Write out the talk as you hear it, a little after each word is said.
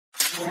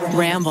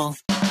Ramble.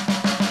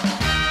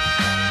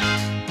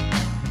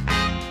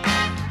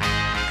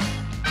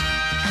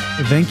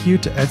 Thank you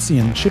to Etsy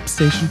and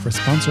ShipStation for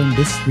sponsoring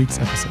this week's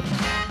episode.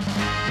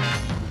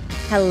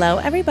 Hello,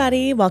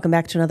 everybody. Welcome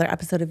back to another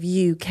episode of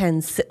You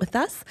Can Sit With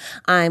Us.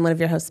 I'm one of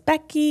your hosts,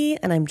 Becky,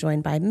 and I'm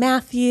joined by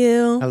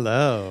Matthew.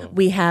 Hello.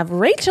 We have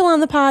Rachel on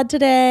the pod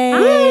today.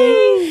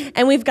 Hi.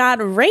 And we've got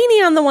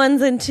Rainie on the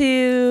ones and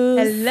twos.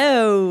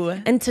 Hello.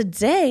 And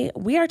today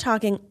we are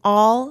talking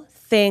all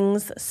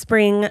things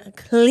spring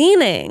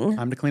cleaning.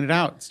 Time to clean it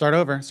out. Start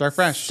over. Start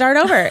fresh. Start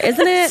over,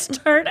 isn't it?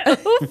 Start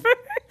over.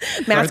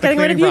 Matt's Start the getting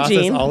rid of cleaning process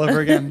Eugene. all over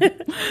again.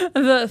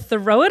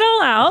 Throw it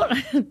all out.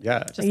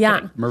 Yeah.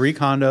 Yeah. Marie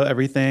Kondo,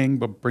 everything,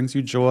 but brings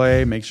you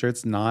joy. Make sure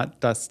it's not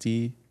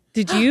dusty.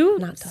 Did you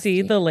Not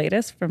see dusty. the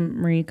latest from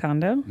Marie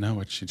Kondo? No,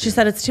 what she did. She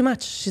said it's too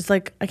much. She's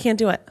like, I can't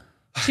do it.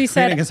 She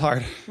cleaning said, is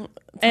hard.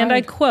 and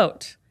I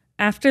quote,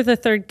 "After the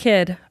third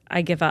kid,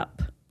 I give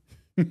up."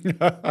 And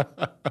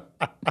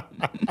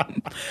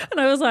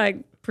I was like,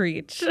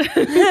 preach.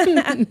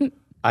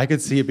 I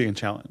could see it being a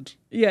challenge.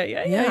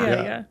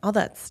 Yeah. All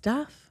that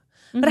stuff.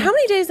 But how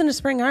many days into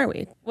spring are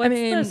we? What's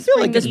The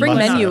spring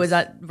months. menu is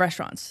at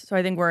restaurants, so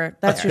I think we're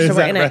That's there. true. So Is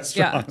we're that in it.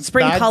 restaurant?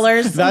 Spring That's-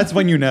 colors. That's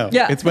when you know.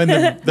 Yeah. It's when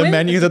the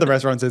menus at the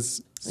restaurants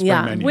is spring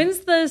Yeah. menu. When's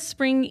the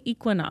spring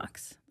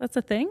equinox? That's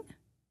a thing?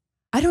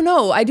 I don't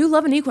know. I do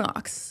love an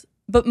equinox,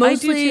 but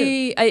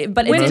mostly,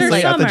 but Winter, it's Mostly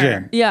like, at the summer.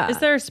 gym. Yeah. Is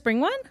there a spring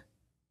one?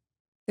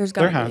 there's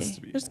There gotta has be.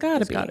 to be. There's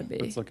gotta be. Gotta be.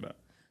 Let's look it up.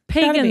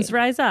 Pagans,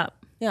 rise up.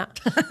 Yeah.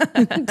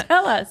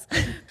 Tell us.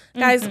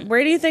 Guys,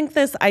 where do you think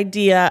this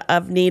idea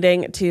of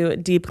needing to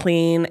deep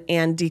clean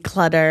and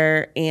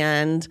declutter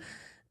and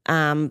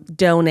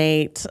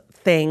donate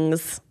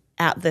things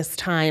at this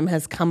time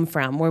has come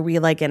from? Were we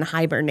like in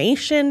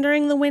hibernation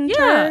during the winter?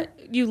 Yeah.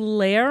 You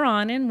layer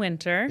on in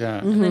winter, Yeah.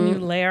 and then you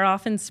layer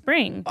off in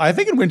spring. I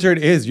think in winter it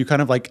is. You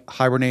kind of like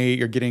hibernate.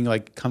 You're getting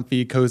like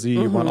comfy, cozy.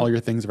 You want all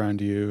your things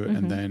around you,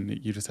 and then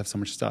you just have so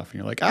much stuff, and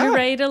you're like, You're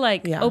ready to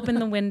like Yeah. open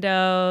the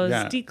windows,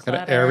 yeah, declutter,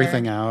 gotta air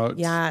everything out.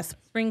 Yes,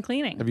 spring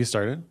cleaning. Have you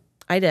started?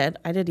 I did.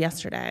 I did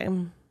yesterday.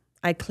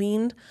 I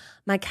cleaned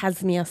my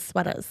cashmere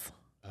sweaters.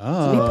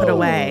 Oh, we put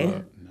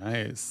away.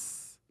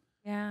 Nice.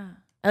 Yeah.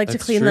 I like to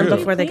That's clean them true.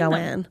 before they Clean go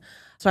them. in.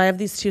 So I have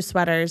these two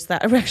sweaters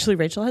that actually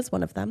Rachel has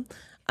one of them,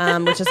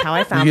 which is how I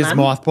You found use them.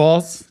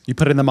 mothballs. You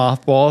put in the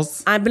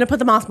mothballs. I'm going to put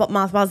the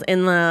mothballs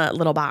in the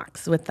little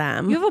box with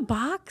them. You have a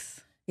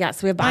box?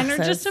 Yes, we have Mine boxes.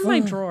 are just in my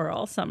drawer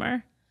all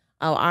summer.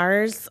 Oh,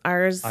 ours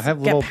I have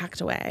get little- packed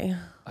away.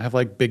 I have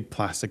like big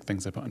plastic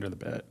things I put under the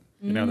bed.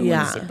 You know, that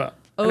Yeah. yeah. zip up.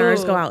 And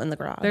ours go Oh, out in the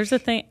garage. There's a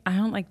thing. I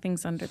don't like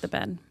things under the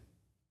bed.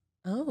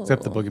 oh.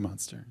 Except the boogie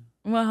monster.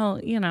 Well,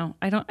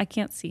 I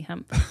can't see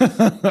him.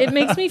 It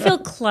makes me feel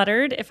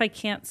cluttered if I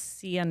can't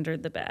see under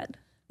the bed.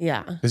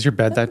 Yeah. Is your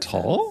bed that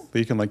tall that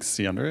you can like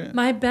see under it?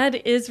 My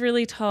bed is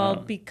really tall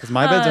because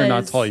my beds are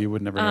not tall. You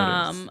would never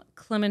notice.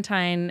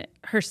 Clementine,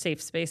 her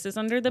safe space is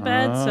under the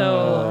bed,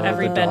 so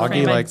every the bed doggy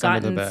frame I've likes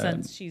under the gotten bed.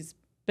 since she's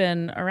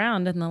been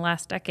around in the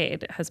last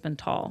decade has been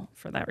tall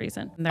for that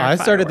reason. And there are I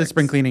started the fireworks.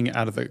 spring cleaning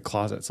out of the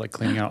closets, like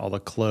cleaning out all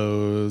the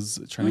clothes,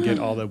 trying to get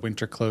all the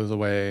winter clothes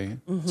away.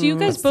 So you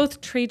guys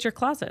both trade your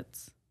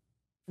closets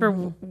for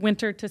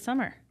winter to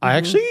summer. I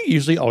actually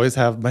usually always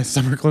have my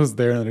summer clothes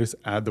there, and then I just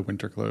add the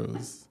winter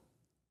clothes.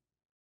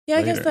 Yeah,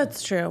 I guess later.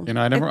 that's true. You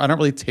know, I don't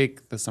really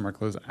take the summer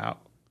clothes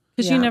out.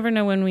 Because Yeah. you never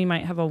know when we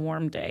might have a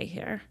warm day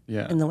here.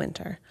 Yeah. In the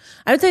winter.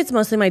 I would say it's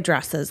mostly my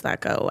dresses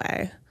that go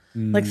away.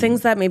 Like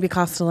things that maybe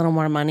cost a little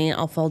more money,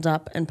 I'll fold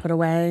up and put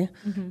away.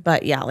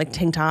 But yeah, like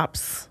tank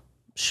tops,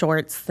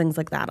 shorts, things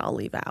like that, I'll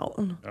leave out.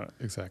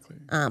 Exactly.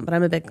 But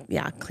I'm a big,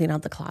 clean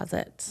out the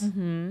closet.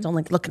 Don't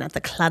like looking at the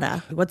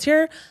clutter. What's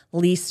your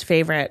least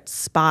favorite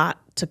spot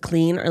to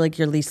clean or like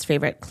your least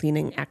favorite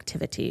cleaning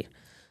activity?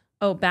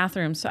 Oh,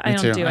 bathrooms. So I Me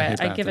don't too. do I it.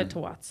 hate I give it to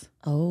bathroom. Watts.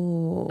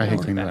 Oh, I hate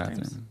cleaning the bathrooms.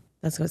 bathroom.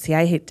 that's good. See,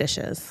 I hate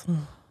dishes.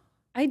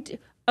 I do.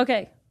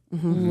 Okay.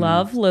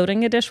 Love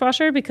loading a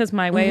dishwasher because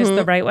my way is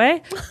the right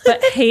way,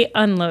 but hate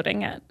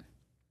unloading it.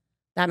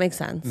 That makes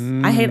sense.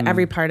 I hate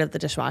every part of the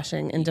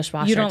dishwashing and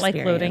dishwasher You don't like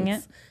loading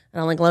experience. I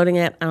don't like loading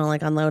it. I don't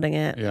like unloading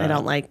it. Yeah. I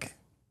don't like.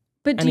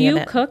 But do Any of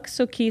you it. cook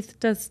so Keith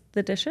does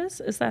the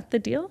dishes? Is that the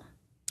deal?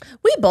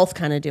 We both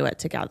kind of do it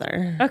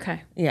together.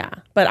 Okay. Yeah,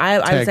 but I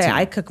would Tag say team.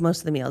 I cook most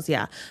of the meals.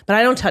 Yeah, but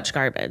I don't touch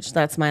garbage.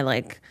 That's my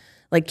like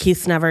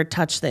Keith's never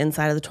touched the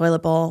inside of the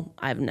toilet bowl.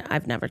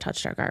 I've never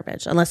touched our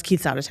garbage unless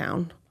Keith's out of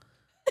town.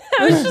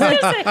 I was just going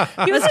to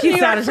say, he was in Keith's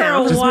New out York of for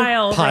town. a Just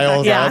while.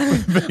 Piles Yeah.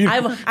 up. I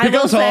will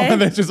Becomes say home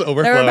and it's just there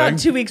were overflowing. about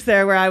 2 weeks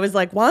there where I was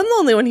like, well, I'm the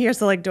only one here,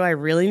 so like, do I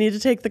really need to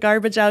take the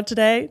garbage out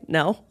today?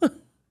 No.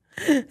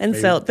 And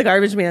so the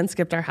garbage man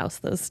skipped our house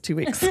those 2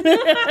 weeks.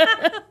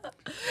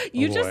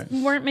 You Oh, just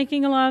boy. weren't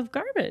making a lot of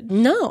garbage.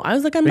 No, I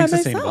was like, I'm Being by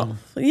sustainable.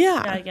 myself.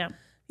 Yeah. Yeah.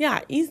 Yeah,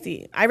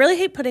 easy. I really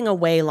hate putting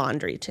away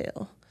laundry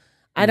too.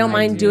 I don't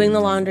mind doing the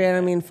laundry. I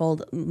don't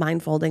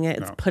mind folding it.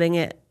 It's putting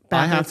it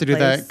back I in have its to do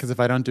that place. because if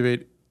I don't do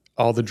it,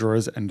 all the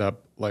drawers end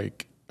up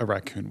like a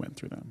raccoon went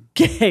through them.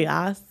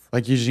 Chaos.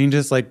 Like Eugene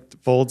just like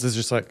folds is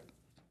just like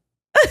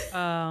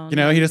You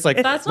know, he just like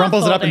That's not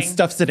rumples it up and folding.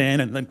 stuffs it in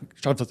and then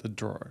shoves it in the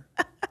drawer.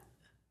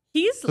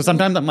 He's So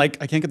sometimes I'm like,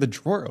 I can't get the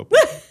drawer open.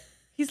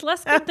 he's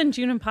less good than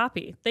June and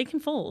Poppy. They can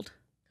fold.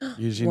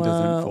 Eugene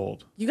doesn't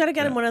fold. You got to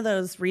get him one of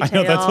those I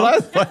retail know, that's what I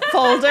was like.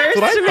 folders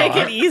what I to make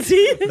thought. it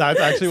easy. That's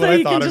actually So what I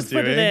you thought can of just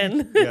doing. put it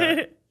in.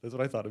 Yeah, that's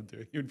what I thought of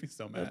doing. He would be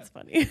so mad. That's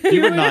funny. He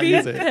would not Be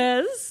use it.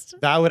 pissed.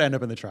 That would end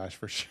up in the trash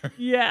for sure.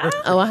 Yeah.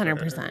 Oh,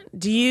 100%.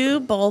 Do you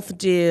both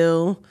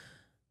do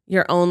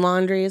your own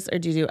laundries or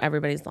do you do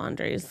everybody's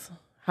laundries?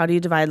 How do you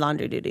divide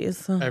laundry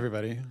duties?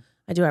 Everybody.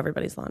 I do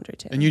everybody's laundry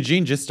too. And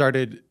Eugene just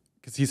started,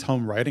 because he's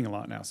home writing a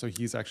lot now, so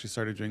he's actually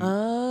started doing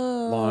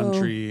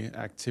laundry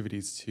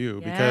activities too.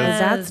 Because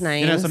That's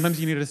nice. you know, sometimes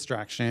you need a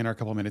distraction or a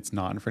couple minutes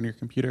not in front of your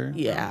computer.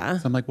 Yeah.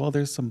 So I'm like, well,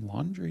 there's some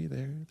laundry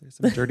there. There's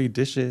some dirty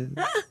dishes.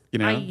 You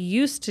know, I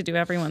used to do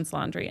everyone's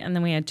laundry, and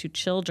then we had 2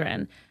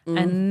 children.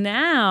 And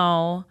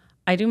now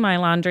I do my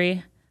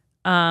laundry.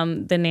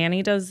 The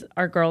nanny does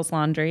our girls'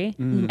 laundry,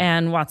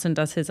 and Watson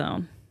does his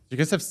own. you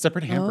guys have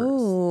separate hampers.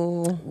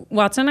 Oh,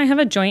 Watson, I have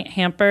a joint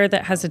hamper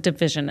that has a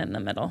division in the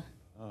middle.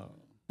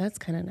 that's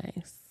kind of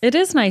nice. It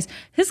is nice.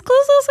 His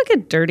clothes also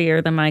get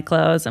dirtier than my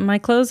clothes, and my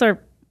clothes are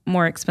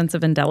more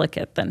expensive and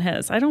delicate than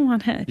his. I don't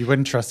want him. You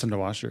wouldn't trust him to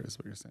wash yours, is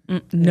what you're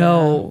saying.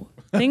 No.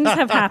 Things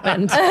have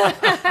happened.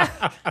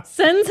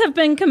 Sins have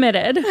been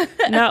committed.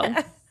 No.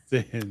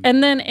 Sin.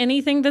 And then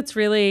anything that's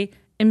really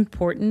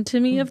important to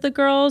me of the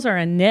girls or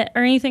a knit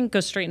or anything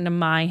goes straight into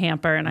my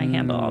hamper and I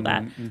handle all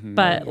that.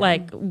 But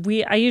like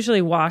I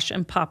usually wash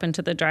and pop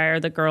into the dryer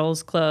the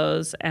girls'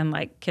 clothes and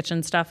like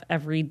kitchen stuff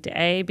every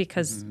day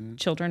because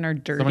children are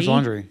dirty. So much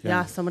laundry.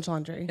 Yeah, so much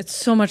laundry. It's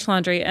so much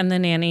laundry. And the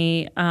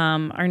nanny,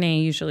 our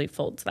nanny usually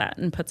folds that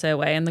and puts it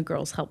away and the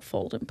girls help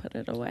fold and put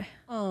it away.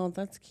 Oh,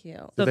 that's cute.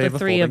 So they the have a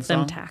 3 of folding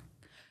them song? tack.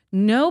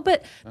 No,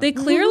 but they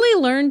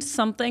clearly learned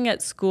something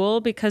at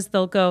school because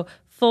they'll go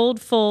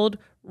fold,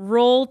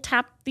 roll,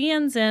 tap the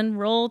ends in,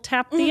 roll,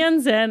 tap the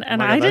ends in.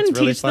 And God, I that's didn't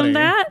really teach funny. them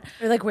that.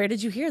 You're like, where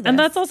did you hear this? And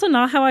that's also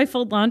not how I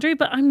fold laundry,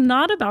 but I'm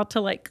not about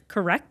to like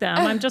correct them.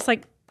 I'm just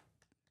like,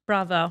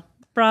 bravo,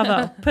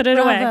 put it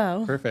away.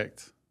 Bravo.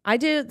 Perfect. I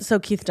do. So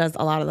Keith does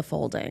a lot of the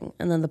folding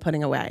and then the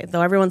putting away.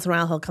 Though every once in a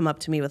while he'll come up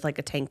to me with like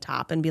a tank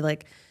top and be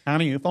like, How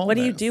do you fold "What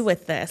do you this? do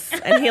with this?"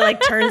 And he like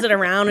turns it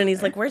around and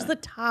he's like, "Where's the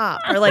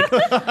top?" Or like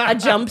a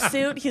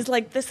jumpsuit. He's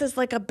like, "This is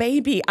like a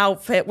baby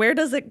outfit. Where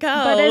does it go?"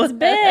 But it's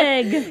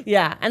big.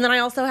 Yeah. And then I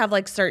also have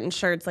like certain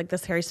shirts, like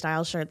this Harry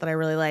Styles shirt that I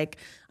really like.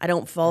 I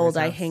don't fold.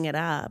 I hang it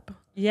up.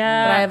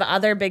 Yeah. But I have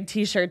other big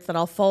T-shirts that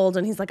I'll fold,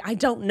 and he's like, "I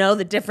don't know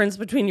the difference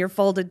between your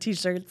folded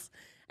T-shirts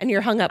and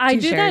your hung up I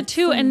T-shirts." do that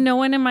too, and no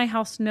one in my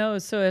house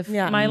knows. So if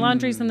Yeah. my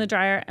laundry's in the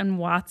dryer and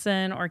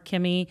Watson or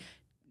Kimmy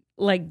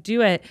like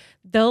do it,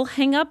 they'll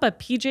hang up a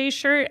PJ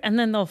shirt and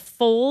then they'll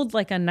fold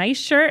like a nice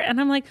shirt, and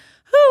I'm like,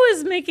 who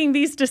is making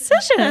these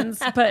decisions?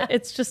 But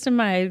it's just in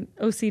my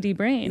OCD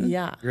brain.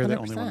 Yeah, You're the 100%.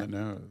 only one that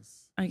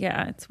knows.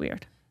 Yeah, it's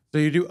weird. So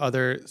you do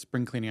other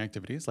spring cleaning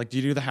activities? Like, do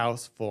you do the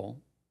house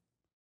full?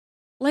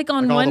 Like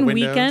on Like all the one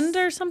windows? weekend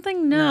or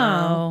something?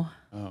 No.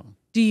 Oh,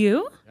 Do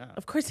you? yeah.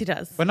 Of course he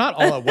does. But not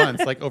all at once,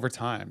 like over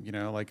time, you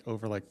know, like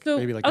over like So,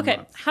 maybe like a okay,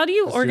 month. how do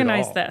you Let's do it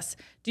organize all. this?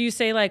 Do you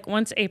say like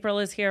once April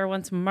is here,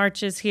 once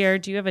March is here?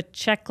 Do you have a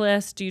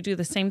checklist? Do you do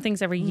the same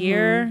things every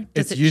year?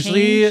 Does It's it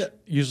usually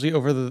change?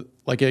 over the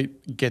like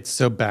it gets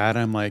so bad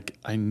I'm like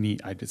I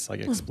just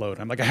like explode.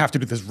 I'm like I have to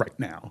do this right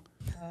now.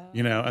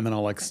 You know, and then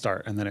I'll like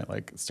start and then it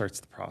like starts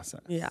the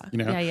process. Yeah. You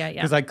know? Yeah.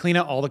 Because I clean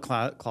out all the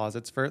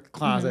closets first.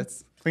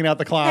 Clean out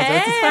the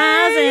closets.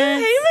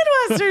 Hey,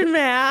 Midwestern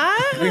man.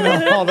 Clean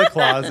out all the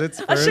closets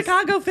A first.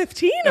 Chicago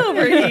 15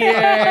 over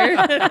here.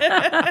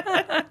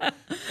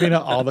 Clean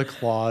out all the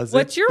closets.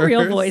 What's your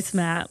real first. voice,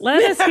 Matt?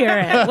 Let us hear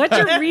it. What's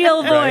your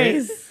real Right?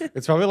 voice?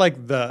 It's probably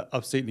like the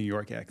upstate New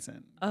York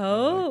accent.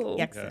 Oh.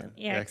 Accent.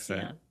 Yeah,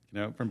 accent. You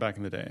know, from back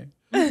in the day.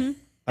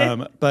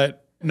 Mm-hmm.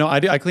 But no,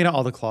 I clean out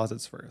all the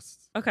closets first.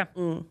 Okay.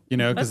 You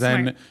know, because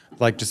That's then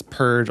like just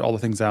purge all the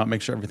things out,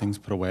 make sure everything's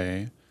put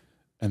away,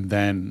 and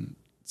then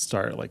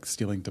start like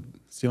stealing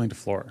to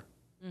floor,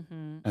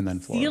 and then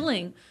floor.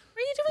 Ceiling. What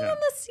are you doing Yeah. on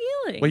the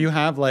ceiling? Well, you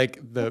have like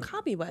the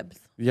Cobwebs.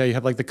 you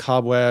have like the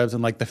cobwebs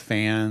and like the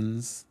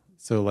fans,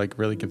 so like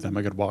really give them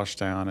a good wash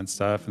down and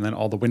stuff, and then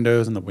all the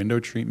windows and the window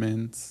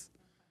treatments,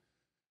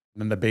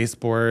 and then the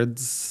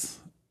baseboards,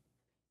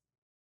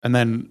 and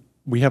then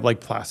we have like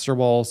plaster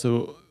walls,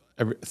 so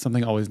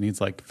something always needs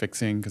like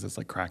fixing because it's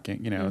like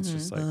cracking. You know, it's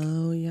just like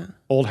Oh, yeah.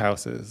 old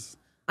houses.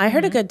 I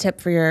heard a good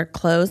tip for your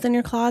clothes in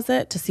your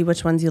closet to see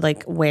which ones you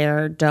like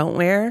wear, don't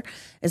wear,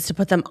 is to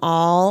put them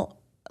all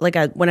like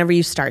whenever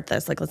you start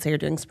this, like let's say you're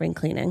doing spring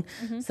cleaning.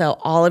 So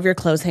all of your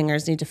clothes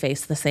hangers need to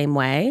face the same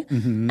way.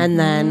 And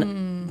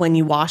then when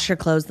you wash your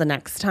clothes the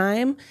next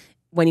time,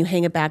 when you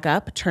hang it back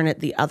up, turn it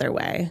the other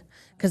way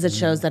because it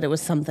shows that it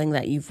was something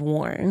that you've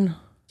worn.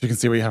 So you can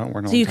see what you haven't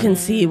worn. So you can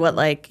see what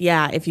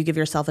if you give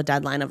yourself a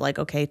deadline of like,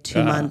 okay,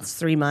 2 months,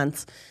 3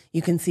 months,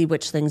 you can see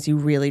which things you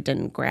really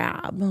didn't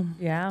grab.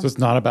 Yeah. So it's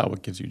not about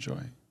what gives you joy.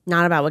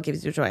 Not about what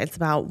gives you joy. It's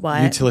about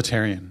what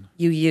Utilitarian.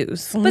 you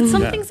use. But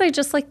some things I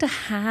just like to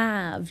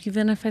have,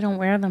 even if I don't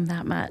wear them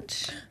that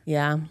much.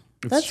 Yeah,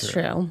 that's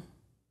true.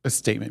 A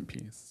statement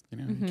piece. You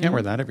know, you can't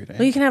wear that every day.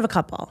 Well, you can have a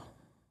couple.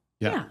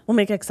 Yeah. We'll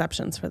make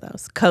exceptions for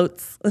those.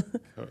 Coats.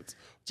 Coats.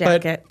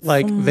 Jackets. But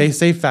like they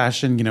say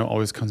fashion, you know,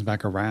 always comes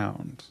back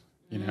around,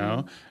 you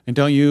know? And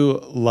don't you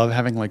love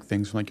having like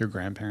things from like your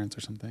grandparents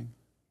or something?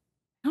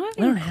 I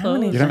don't have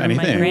any clothes You don't have from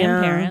my anything.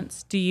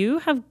 grandparents. Do you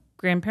have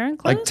grandparent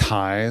clothes? Like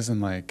ties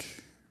and like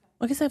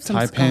I guess I have some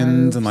tie scarves.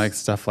 pins and like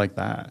stuff like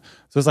that.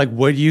 So it's like,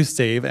 would you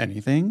save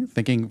anything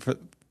banking for the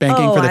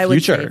I would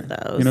future? save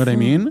those. You know what I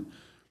mean?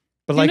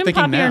 But like June and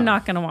thinking Poppy now, are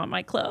not going to want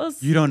my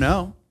clothes. you don't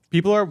know.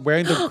 People are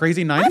wearing the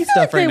crazy 90s I feel stuff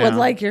like right they now. would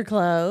like your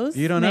clothes.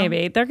 You don't know.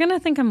 Maybe. They're going to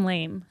think I'm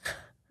lame.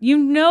 You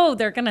know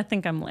they're going to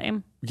think I'm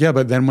lame. Yeah,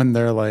 but then when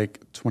they're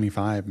like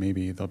 25,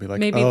 maybe they'll be like,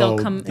 Maybe oh, they'll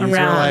come these are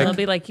around. like, They'll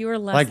be like, you were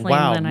less like lame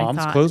wow, than I mom's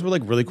thought. clothes were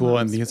like really cool,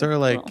 and Mom's these were are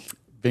like cool.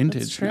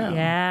 vintage true. now.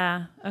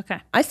 Yeah. Okay.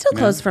 I steal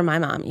clothes from my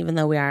mom, even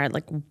though we are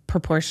like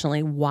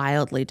proportionally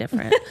wildly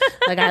different.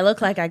 Like I look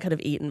like I could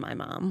have eaten my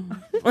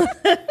mom.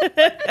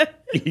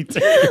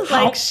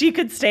 Like she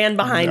could stand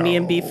behind me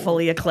and be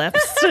fully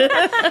eclipsed.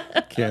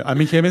 Kim. I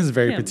mean, Kim is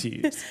very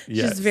petite.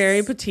 Yes. She's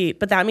very petite,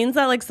 but that means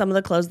that like some of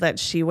the clothes that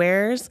she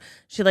wears,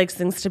 she likes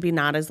things to be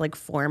not as like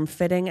form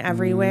fitting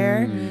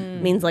everywhere.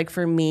 Means like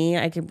for me,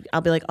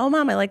 I'll be like, oh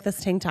mom, I like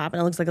this tank top,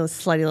 and it looks like a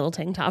slutty little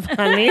tank top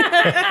on me.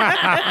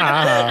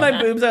 My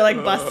boobs are like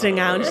busting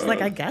out, and she's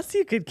like, I guess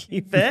you could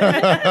keep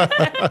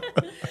it.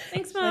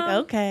 Thanks, Mom. Like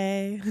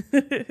okay.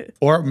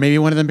 Or maybe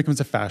one of them becomes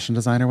a fashion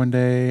designer one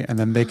day, and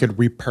then they could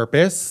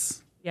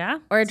repurpose Yeah.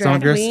 Or a some drag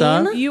of your queen.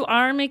 stuff. You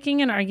are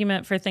making an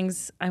argument for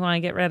things I want to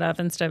get rid of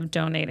instead of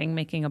donating,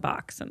 making a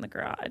box in the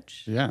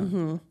garage Yeah.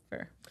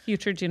 for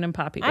future June and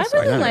Poppy. I this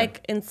really Yeah.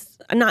 like,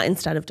 not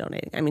instead of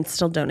donating. I mean,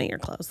 still donate your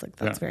clothes. Like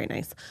that's very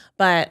nice.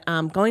 But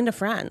going to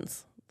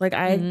friends. Like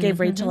I gave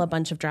Rachel a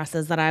bunch of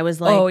dresses that I was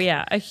like, oh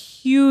yeah, a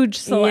huge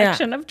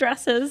selection of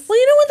dresses. well,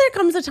 you know when there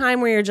comes a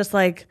time where you're just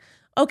like,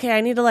 okay, I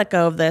need to let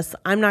go of this.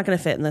 I'm not going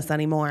to fit in this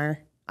anymore.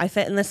 I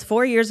fit in this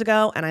 4 years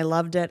ago and I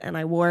loved it and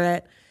I wore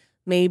it.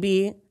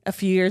 Maybe a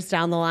few years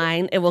down the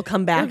line, it will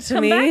come back to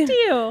Come me. back to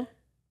you.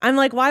 I'm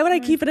like, why would I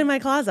keep it in my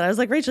closet? I was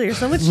like, Rachel, you're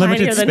so much Limited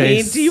tinier than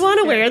me. space. Do you want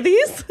to wear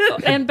these?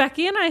 And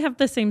Becky and I have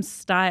the same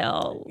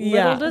style.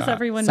 Yeah. Little does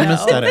everyone Same know.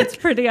 aesthetic. It's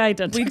pretty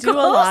identical. We do a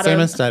lot Same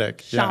of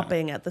aesthetic. Yeah.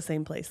 shopping at the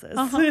same places.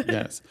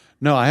 Yes.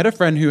 No, I had a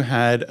friend who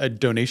had a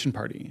donation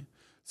party.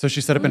 So she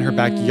set up in her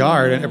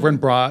backyard, and everyone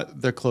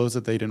brought their clothes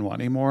that they didn't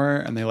want anymore,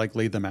 and they like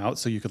laid them out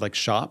so you could like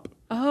shop.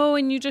 Oh,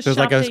 and you just There's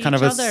like shopped a at kind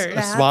of each a other's.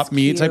 a swap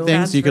meet type cute. thing.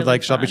 That's So you could really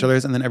like shop each fun.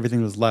 other's, and then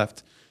everything was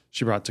left.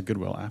 She brought to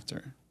Goodwill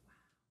after.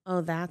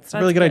 Oh, that's It's a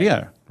really good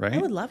idea, right? I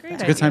would love Great that.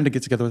 It's a good time to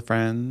get together with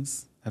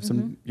friends, have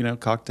some, you know,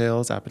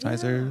 cocktails,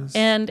 appetizers.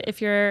 And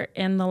if you're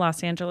in the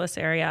Los Angeles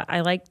area,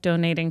 I like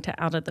donating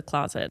to Out of the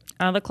Closet.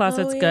 Out of the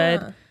Closet's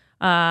good.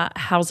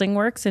 Housing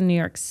Works in New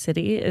York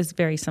City is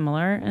very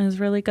similar and is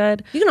really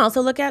good. You can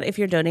also look at if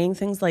you're donating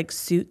things like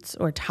suits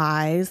or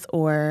ties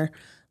or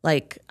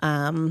like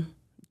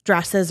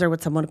dresses or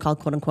what someone would call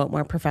quote unquote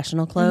more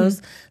professional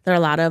clothes. There are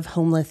a lot of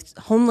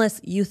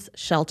homeless youth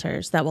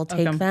shelters that will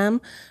take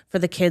them for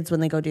the kids when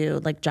they go do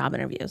like job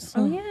interviews.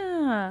 Oh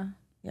yeah.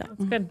 Yeah.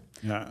 That's good.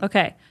 Yeah.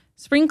 Okay.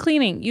 Spring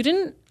cleaning. You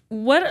didn't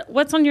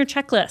what's on your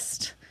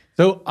checklist?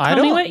 So I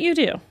Tell me don't. what you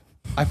do.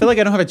 I feel like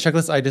I don't have a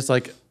checklist. I just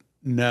like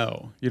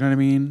know. You know what I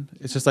mean?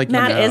 It's just like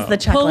Matt you know. is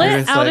the Pull checklist. it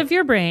It's out like- of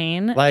your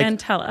brain like, and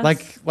tell us.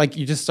 Like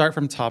you just start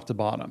from top to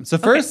bottom. So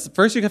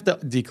first you have to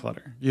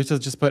declutter. You have to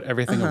just put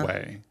everything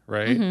away,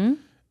 right?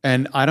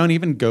 And I don't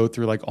even go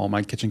through like all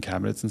my kitchen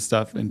cabinets and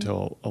stuff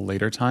until a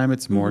later time.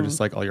 It's more just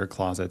like all your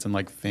closets and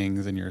like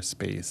things in your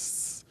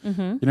space. You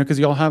know, because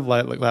you all have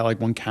like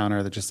one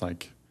counter that just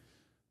like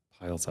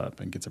piles up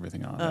and gets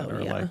everything on it,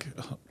 or like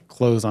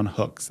clothes on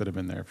hooks that have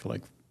been there for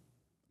like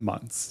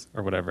months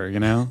or whatever. You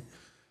know.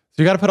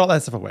 So you got to put all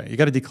that stuff away. You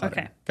got to declutter.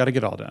 Okay. Got to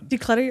get it all done.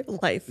 Declutter your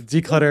life.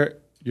 Declutter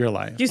your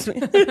life. Excuse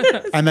me.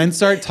 And then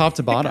start top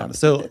to bottom.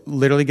 So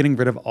literally getting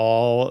rid of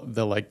all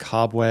the like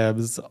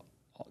cobwebs,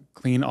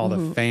 clean all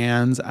the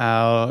fans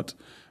out,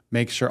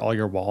 make sure all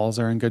your walls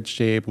are in good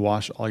shape,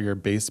 wash all your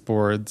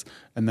baseboards.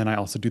 And then I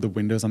also do the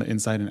windows on the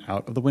inside and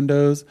out of the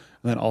windows.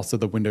 And then also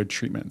the window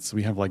treatments. So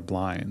we have like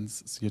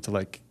blinds. So you have to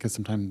like, because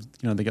sometimes,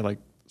 you know, they get like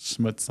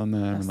schmutz on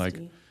them and like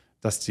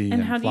dusty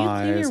and how do you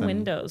flies. clean your and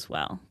windows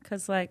well?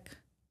 Because like,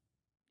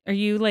 are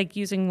you like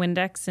using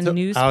Windex and so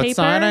newspaper?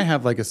 outside I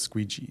have like a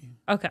squeegee.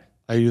 Okay.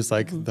 I use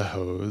like the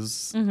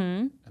hose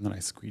and then I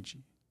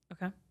squeegee.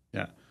 Okay.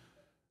 Yeah.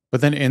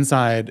 But then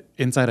inside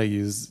I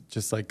use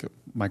just like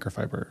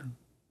microfiber.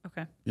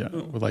 Okay. Yeah.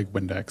 With like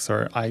Windex,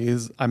 or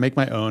I make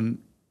my own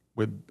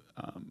with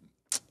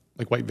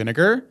like white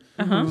vinegar.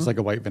 Just like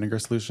a white vinegar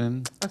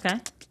solution. Okay. You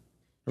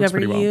Works ever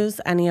pretty well.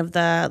 use any of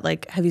the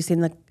like? Have you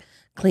seen the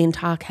Clean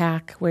Talk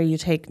hack where you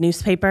take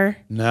newspaper?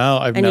 No,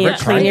 I've And never you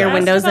tried clean your that.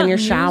 windows and your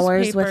About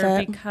showers with newspaper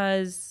it?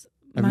 Because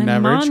I've my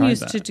never mom tried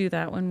used that. to do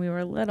that when we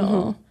were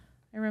little.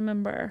 I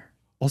remember.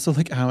 Also,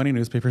 like, how many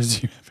newspapers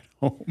do you have at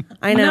home?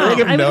 I know. No,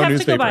 Like, I would no have to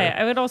newspaper. go buy it.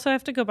 I would also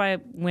have to go buy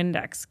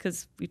Windex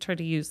because we try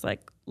to use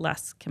like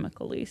less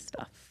chemical-y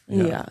stuff.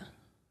 Yeah.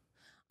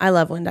 I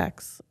love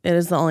Windex. It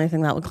is the only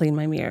thing that will clean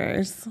my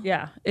mirrors.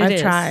 Yeah, I've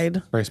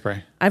tried.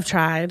 Spray. I've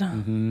tried.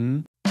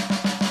 Mm-hmm.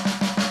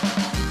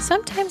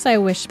 Sometimes I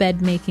wish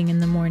bed making in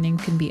the morning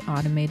can be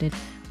automated.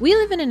 We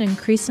live in an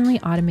increasingly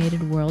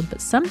automated world,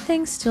 but some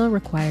things still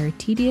require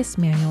tedious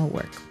manual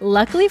work.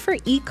 Luckily for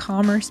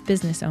e-commerce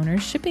business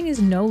owners, shipping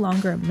is no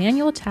longer a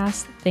manual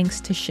task thanks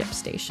to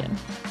ShipStation.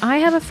 I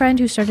have a friend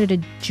who started a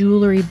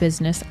jewelry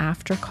business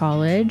after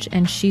college,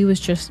 and she was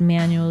just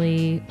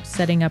manually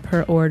setting up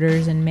her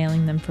orders and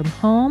mailing them from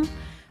home.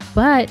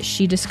 But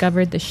she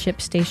discovered the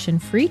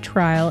ShipStation free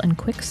trial and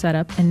quick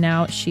setup, and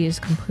now she is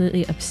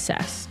completely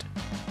obsessed.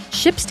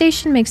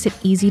 ShipStation makes it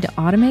easy to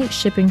automate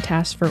shipping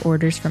tasks for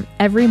orders from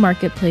every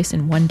marketplace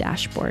in one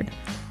dashboard.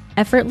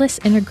 Effortless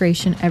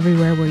integration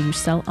everywhere where you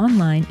sell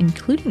online,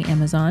 including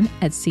Amazon,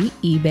 Etsy,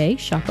 eBay,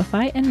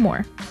 Shopify, and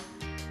more.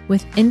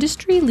 With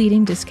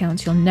industry-leading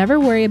discounts, you'll never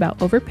worry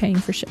about overpaying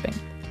for shipping.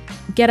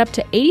 Get up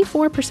to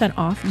 84%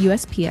 off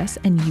USPS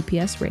and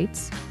UPS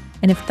rates.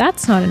 And if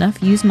that's not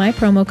enough, use my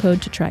promo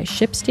code to try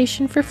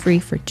ShipStation for free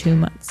for 2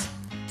 months.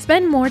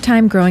 Spend more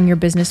time growing your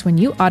business when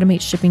you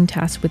automate shipping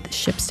tasks with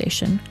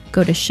ShipStation.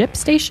 Go to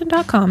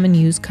ShipStation.com and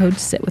use code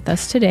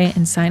SITWITHUS today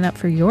and sign up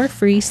for your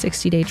free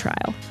 60-day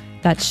trial.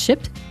 That's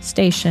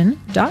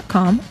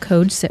ShipStation.com,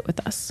 code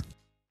SITWITHUS.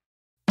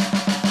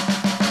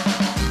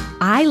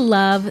 I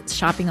love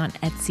shopping on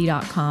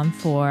Etsy.com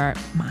for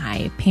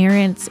my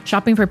parents.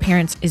 Shopping for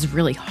parents is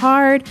really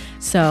hard,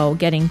 so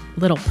getting a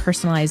little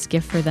personalized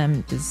gift for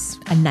them is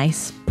a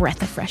nice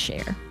breath of fresh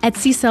air.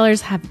 Etsy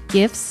sellers have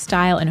gifts,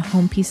 style, and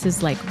home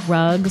pieces like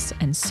rugs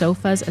and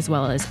sofas, as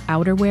well as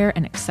outerwear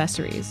and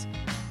accessories.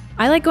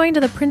 I like going to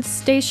the print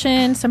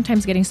station,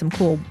 sometimes getting some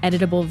cool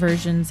editable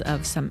versions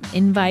of some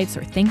invites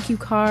or thank you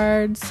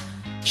cards.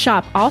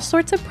 Shop all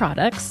sorts of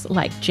products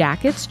like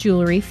jackets,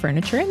 jewelry,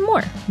 furniture, and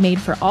more,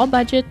 made for all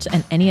budgets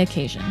and any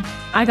occasion.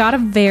 I got a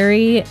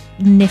very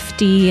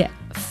nifty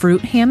fruit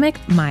hammock.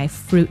 My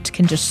fruit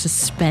can just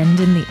suspend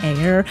in the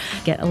air,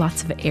 get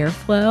lots of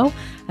airflow.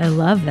 I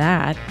love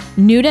that.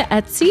 New to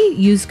Etsy,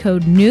 use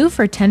code NEW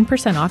for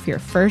 10% off your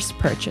first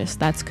purchase.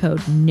 That's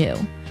code NEW.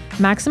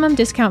 Maximum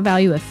discount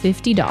value of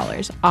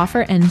 $50.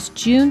 Offer ends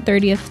June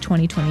 30th,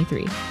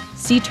 2023.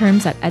 See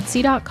terms at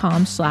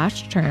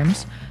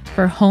etsy.com/terms.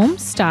 For home,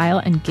 style,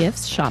 and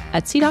gifts, shop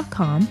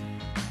Etsy.com.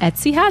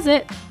 Etsy has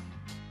it.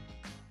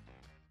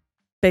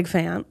 Big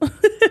fan.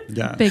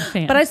 Yeah. Big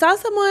fan. But I saw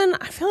someone,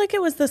 I feel like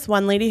it was this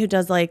one lady who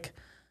does like,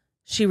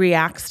 she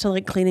reacts to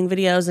like cleaning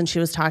videos, and she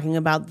was talking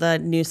about the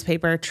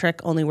newspaper trick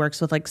only works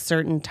with like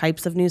certain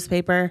types of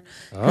newspaper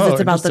because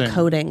it's about the interesting.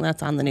 coating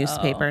that's on the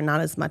newspaper,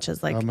 not as much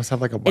as like It must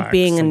have like a wax it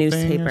being a something or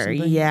newspaper.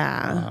 something?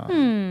 Yeah. Wow.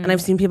 And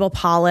I've seen people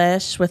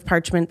polish with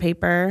parchment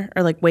paper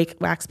or like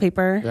wax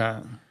paper.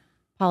 Yeah.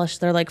 Polish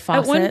their like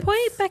faucets. At one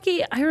point,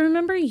 Becky, I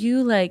remember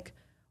you like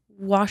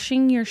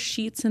washing your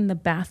sheets in the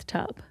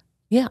bathtub.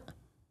 Yeah.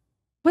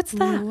 What's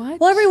that?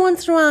 Well, every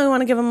once in a while, I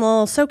want to give them a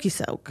little soaky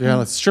soak. Yeah,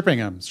 let's stripping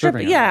them.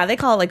 Yeah, they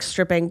call it like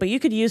stripping, but you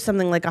could use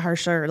something like a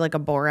harsher, like a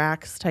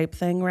borax type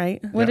thing,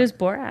 right? What Yeah. is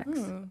borax?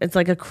 It's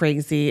like a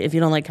crazy, if you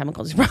don't like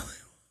chemicals, you probably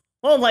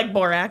won't like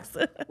borax.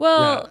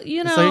 Well, Yeah.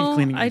 you It's like a know,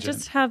 cleaning I agent.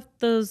 just have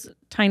those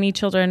tiny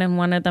children, and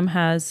one of them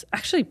has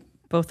actually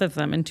both of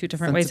them in two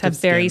different ways have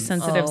Sensitive very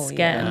skins. sensitive Oh, skin.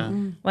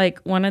 yeah. Like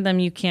one of them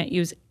you can't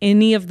use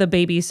any of the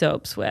baby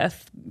soaps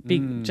with,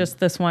 just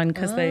this one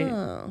because they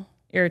Oh.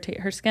 irritate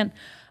her skin.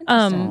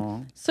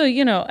 Aw. So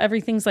you know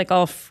everything's like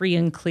all free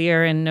and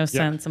clear and no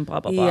sense and blah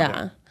blah blah.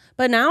 Yeah.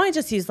 But now I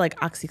just use like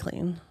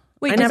OxyClean.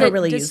 Wait, I does never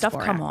really does used stuff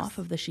borax. come off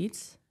of the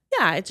sheets?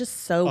 Yeah, it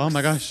just soaks. Oh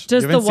my gosh.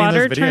 Does You the haven't seen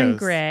water those turn videos.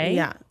 gray?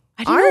 Yeah.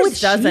 I didn't know Ours it's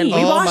doesn't. sheets.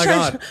 We Oh wash my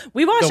our God.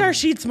 we wash our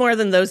sheets more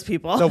than those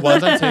people. The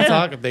ones on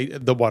TikTok,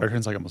 the water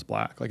turns like almost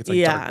black. Like it's like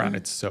Yeah. dark brown.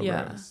 It's so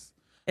Yeah. gross.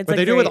 It's But like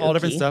they do it with very all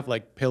different ooky. stuff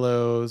like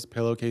pillows,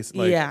 pillowcase,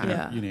 like Yeah. you, know,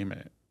 Yeah. you name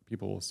it.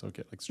 People will soak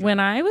it like straight.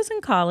 When I was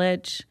in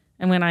college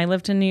and when I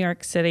lived in New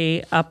York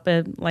City, up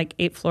a like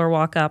 8th floor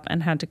walk up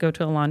and had to go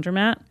to a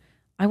laundromat,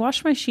 I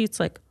washed my sheets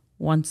like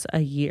once a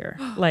year.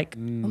 Like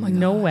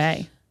no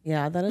way.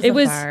 Yeah, that is It a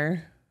was-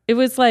 bar. It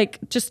was like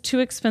just too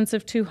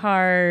expensive, too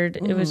hard.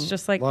 It was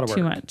just like A lot of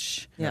too work.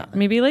 much. Yeah.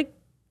 Maybe like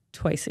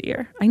twice a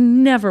year. I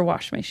never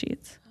wash my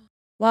sheets.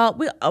 Well,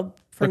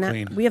 for Or now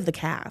clean. we have the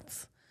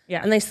cats.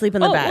 Yeah. And they sleep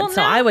in the Oh, bed. well, so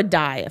now I would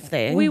die if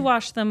they We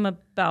wash them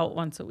about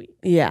once a week.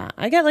 Yeah.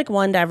 I get like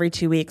one to every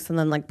 2 weeks, and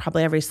then like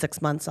probably every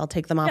 6 months I'll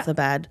take them off the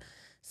bed,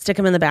 stick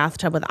them in the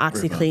bathtub with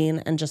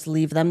OxyClean, and just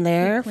leave them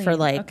there for Clean.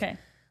 like Okay.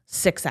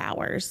 6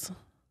 hours.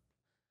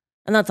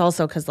 And that's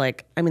also because,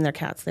 like, I mean, they're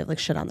cats. They have like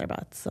shit on their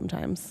butts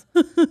sometimes.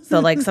 So,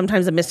 like,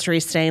 sometimes a mystery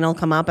stain will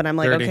come up, and I'm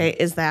like, Dirty. okay,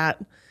 is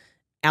that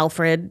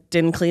Alfred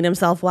didn't clean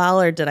himself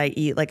well, or did I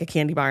eat like a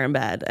candy bar in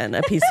bed and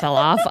a piece fell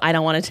off? I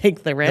don't want to take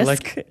the They're risk.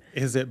 like,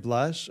 is it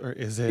blush or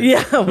is it?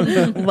 Yeah.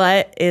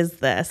 What is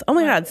this? Oh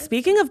my God.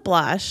 Speaking of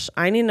blush,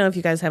 I need to know if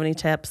you guys have any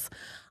tips.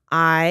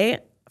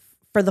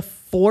 For the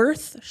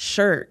 4th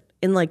shirt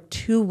in like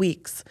 2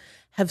 weeks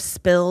have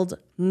spilled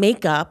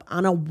makeup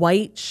on a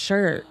white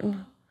shirt.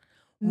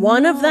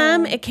 One of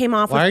them, it came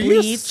off Why with are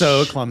bleach. you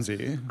so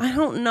clumsy? I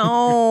don't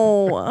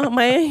know.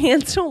 My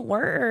hands don't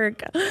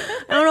work.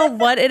 I don't know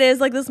what it is.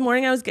 Like this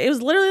morning, it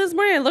was literally this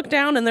morning. I looked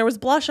down and there was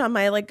blush on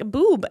my like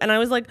boob, and I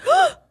was like,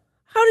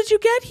 "How did you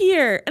get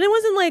here?" And it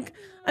wasn't like,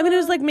 I mean, it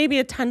was like maybe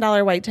a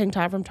 $10 white tank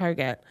top from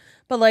Target,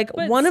 but like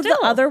one of the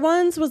other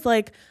ones was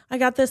like, I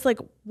got this like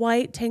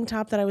white tank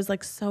top that I was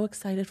like so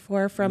excited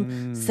for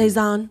from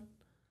Cezanne.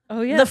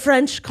 Oh yeah, the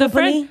French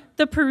company,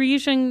 the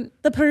Parisian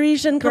girl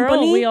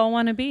company we all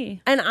want to be.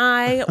 And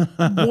I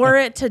wore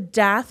it to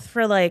death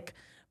for like,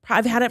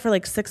 I've had it for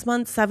like 6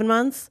 months, 7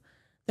 months.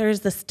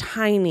 There's this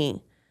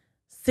tiny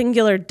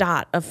singular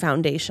dot of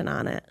foundation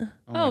on it.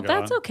 Oh,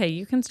 that's okay.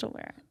 You can still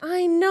wear it.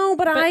 I know,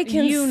 but I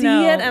can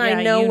see it and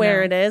I know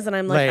where it is. And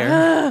I'm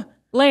like,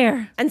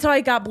 layer. And so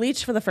I got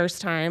bleach for the first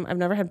time. I've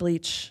never had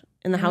bleach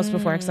in the house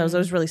before because I was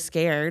always really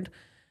scared.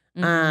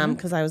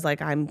 Because I was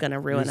like, I'm gonna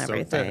ruin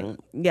everything.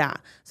 Yeah.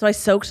 So I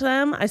soaked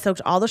them. I soaked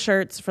all the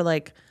shirts for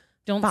like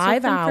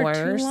 5 hours.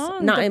 For too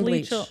long. Not in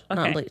bleach.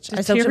 Not in bleach.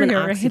 I soaked them in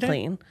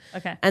OxyClean.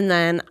 Okay. And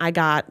then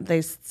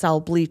they sell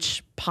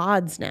bleach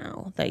pods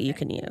now that you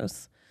can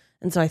use.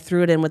 And so I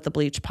threw it in with the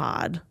bleach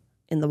pod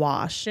in the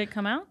wash. Did it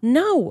come out?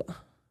 No.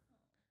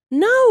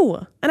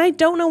 And I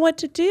don't know what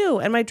to do.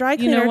 And my dry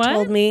cleaner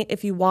told me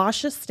if you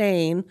wash a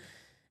stain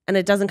and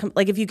it doesn't come,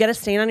 like if you get a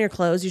stain on your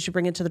clothes, you should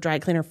bring it to the dry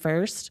cleaner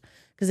first.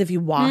 Because if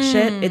you wash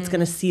it, it's going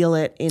to seal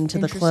it into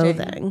the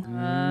clothing.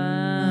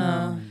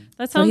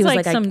 That sounds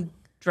like some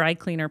dry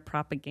cleaner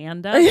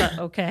propaganda. But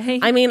okay.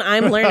 I mean,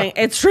 I'm learning.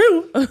 It's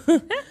true.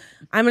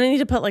 I'm going to need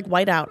to put like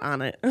whiteout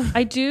on it.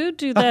 I do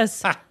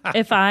this.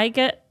 If I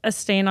get a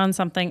stain on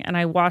something and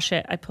I wash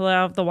it, I pull it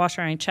out of the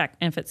washer and I check.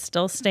 And if it's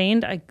still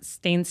stained, I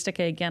stain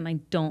stick it again. I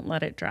don't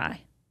let it dry.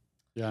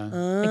 Yeah.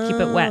 I keep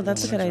it wet.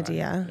 That's a good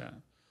idea.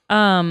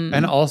 Yeah.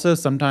 And also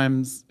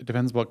sometimes it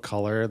depends what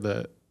color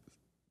the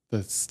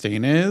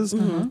stain is,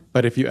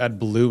 but if you add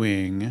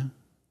bluing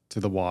to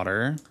the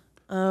water,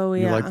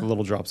 you like the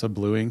little drops of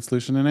bluing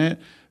solution in it,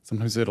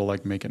 sometimes it'll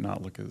like make it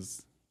not look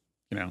as,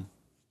 make it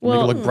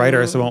look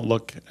brighter, so it won't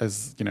look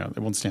as, it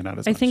won't stand out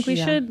as much. I think we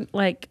should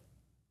like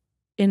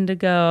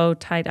indigo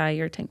tie-dye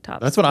your tank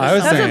top. That's what I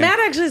was saying. That's what Matt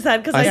actually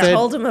said because I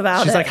told him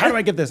about it. She's like, how do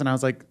I get this? And I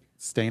was like,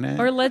 stain it.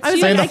 Or let's use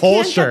the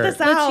whole shirt.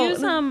 Let's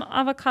use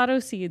avocado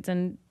seeds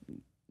and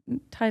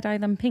tie-dye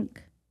them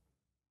pink.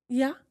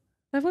 Yeah.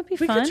 That would be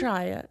fun. We could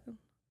try it.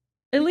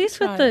 At least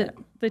with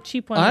the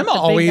cheap one. I'm with the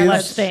always big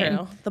blush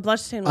stain. The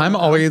blush stain. I'm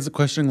always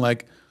questioning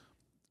like,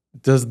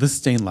 does this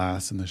stain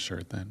last in the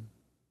shirt then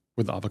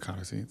with the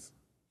avocado seeds?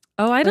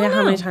 Oh, I don't know.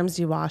 How many times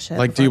do you wash it?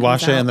 Like, do you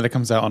wash it and then it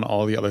comes out on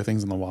all the other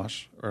things in the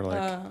wash, or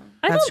like?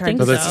 I don't think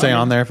so. Does it stay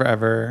on there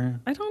forever?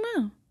 I don't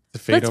know.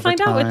 Let's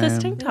find out with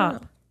this tank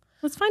top.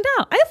 Let's find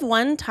out. I have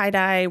one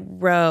tie-dye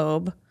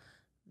robe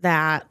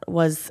that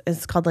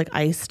is called like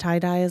ice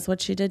tie-dye is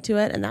what she did to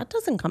it, and that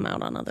doesn't come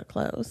out on other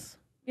clothes.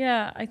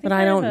 Yeah, I think. But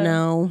I don't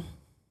know.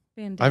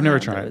 I've never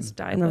tried.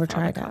 I've never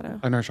tried it.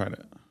 I've never tried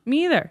it.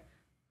 Me either.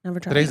 Never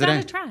tried. Today's the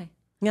day. Try.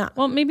 Yeah.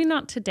 Well, maybe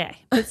not today,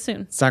 but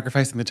soon.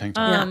 Sacrificing the tank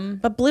top.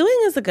 But bluing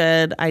is a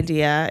good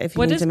idea if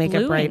you need to make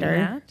it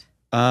brighter.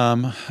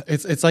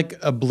 It's like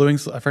a bluing.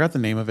 I forgot the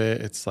name of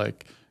it. It's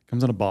like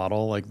comes in a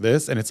bottle like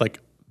this, and it's like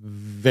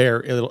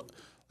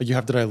like you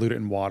have to dilute it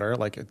in water,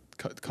 like a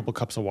couple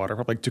cups of water,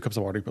 probably like 2 cups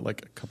of water. You put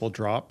like a couple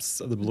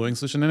drops of the bluing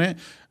solution in it,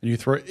 and you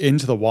throw it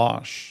into the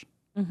wash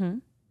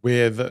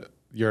with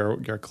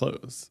your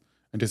clothes,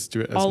 and just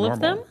do it as normal. All of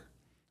them?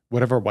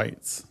 Whatever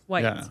whites.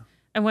 Whites. Yeah.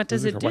 And what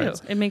does it do?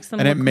 Whites. It makes them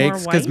and look more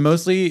white? Because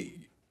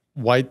mostly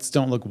whites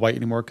don't look white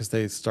anymore because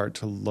they start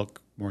to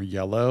look more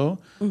yellow.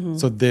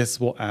 So this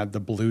will add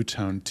the blue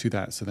tone to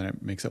that, so then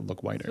it makes it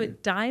look whiter. So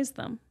it dyes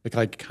them. It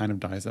like kind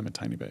of dyes them a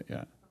tiny bit,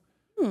 yeah.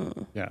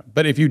 Yeah,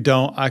 but if you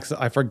don't,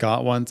 I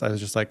forgot once. I was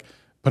just like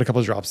put a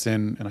couple of drops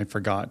in, and I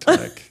forgot to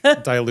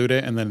like dilute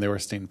it, and then they were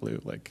stained blue.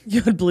 Like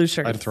you had blue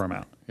shirts. I had to throw them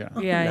out. Yeah,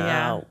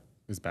 yeah. It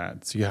was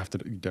bad. So you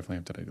definitely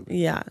have to dilute.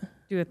 Yeah,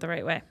 do it the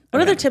right way.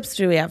 What other tips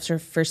do we have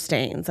for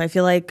stains? I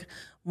feel like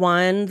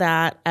one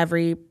that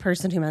every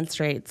person who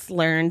menstruates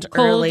learned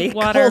early: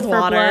 cold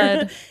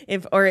water.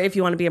 If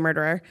you want to be a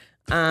murderer.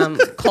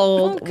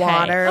 Cold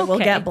water will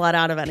get blood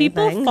out of anything.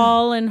 People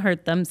fall and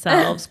hurt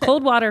themselves.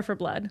 Cold water for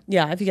blood.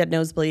 Yeah, if you get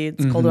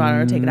nosebleeds, cold water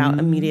will take it out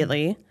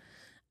immediately.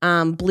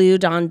 Blue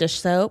Dawn dish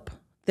soap,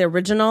 the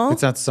original.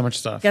 Gets out so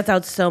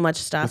much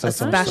stuff.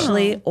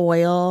 Especially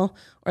oil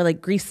or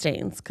like grease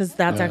stains, because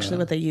that's actually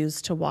what they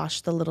use to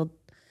wash the little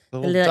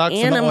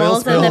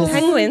animals and the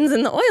penguins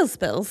and the oil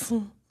spills.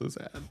 So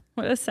sad.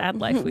 What a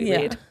sad life we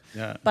lead.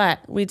 Yeah.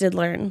 But we did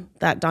learn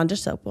that Dawn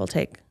dish soap will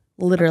take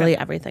literally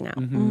everything out.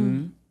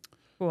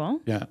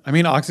 Cool. Yeah. I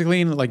mean,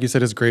 OxyClean, like you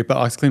said, is great, but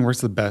OxyClean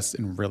works the best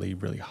in really,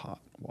 really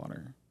hot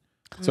water.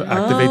 So it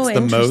activates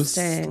the most,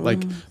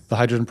 like the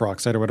hydrogen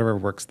peroxide or whatever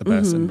works the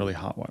best in really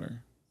hot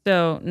water.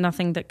 So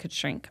nothing that could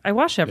shrink. I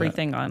wash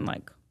everything on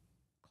like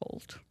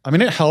cold. I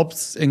mean, it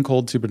helps in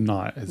cold too, but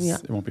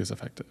it won't be as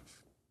effective.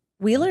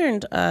 We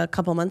learned a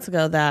couple months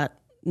ago that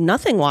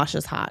nothing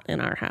washes hot in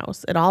our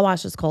house. It all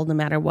washes cold no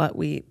matter what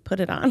we put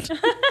it on.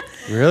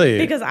 Really?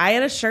 Because I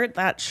had a shirt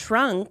that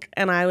shrunk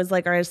and I was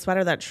like, or I had a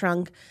sweater that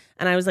shrunk.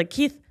 And I was like,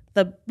 Keith,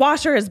 the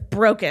washer is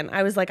broken.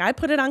 I was like, I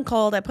put it on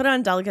cold. I put it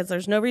on delicates.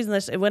 There's no reason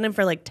it went in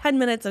for like 10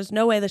 minutes. There's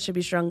no way this should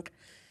be shrunk.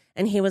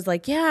 And he was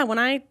like, yeah, when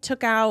I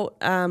took out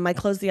my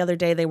clothes the other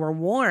day, they were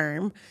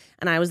warm.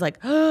 And I was like,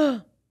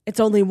 oh, it's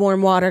only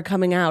warm water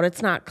coming out.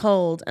 It's not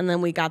cold. And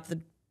then we got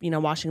the,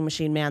 washing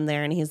machine man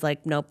there. And he's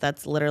like, nope,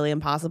 that's literally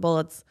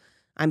impossible.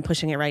 I'm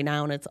pushing it right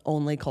now and it's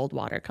only cold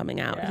water coming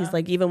out. Yeah. He's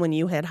like, even when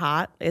you hit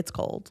hot, it's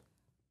cold.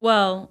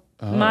 Well,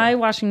 my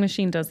washing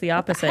machine does the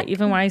opposite.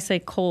 Even when I say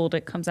cold,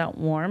 it comes out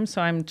warm.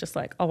 So I'm just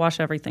like, I'll wash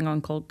everything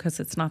on cold because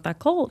it's not that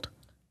cold.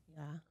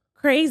 Yeah.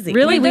 Crazy.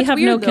 Really? We have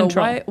no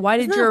control. Why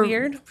did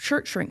your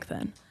shirt shrink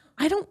then?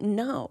 I don't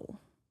know.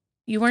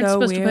 You weren't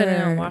supposed to put it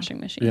in a washing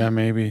machine. Yeah,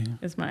 maybe.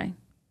 Is my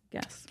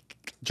guess.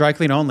 Dry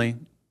clean only.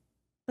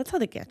 That's how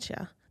they get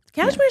you.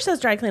 Cashmere says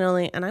dry clean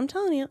only, and I'm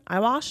telling you, I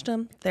washed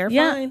them. They're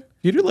fine.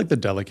 You do like the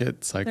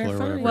delicate cycle or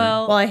whatever.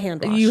 Well, I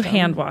hand wash them.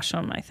 hand wash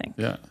them, I think.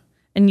 Yeah.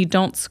 And you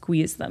don't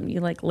squeeze them. You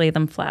like lay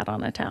them flat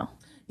on a towel.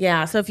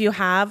 Yeah. So if you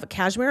have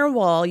cashmere or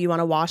wool, you want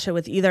to wash it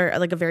with either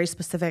like a very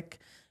specific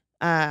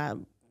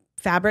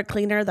fabric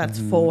cleaner that's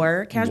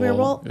for cashmere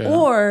wool,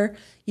 or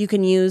you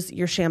can use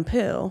your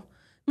shampoo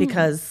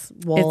because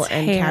wool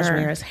and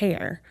cashmere is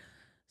hair.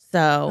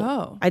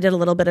 So I did a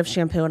little bit of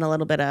shampoo and a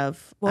little bit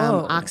of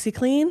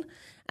OxyClean,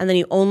 and then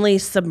you only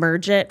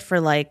submerge it for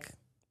like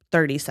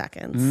 30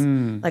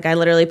 seconds. Like I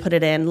literally put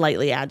it in,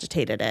 lightly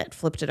agitated it,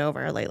 flipped it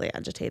over, lightly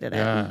agitated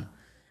it.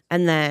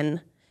 And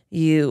then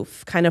you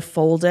kind of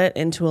fold it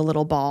into a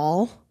little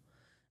ball,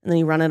 and then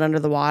you run it under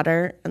the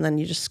water, and then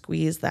you just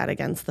squeeze that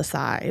against the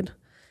side.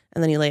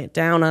 And then you lay it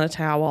down on a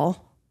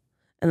towel.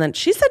 And then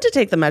she said to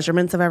take the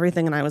measurements of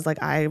everything, and I was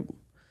like, I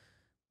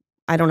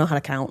don't know how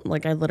to count.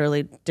 Like I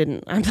literally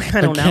didn't. I'm like,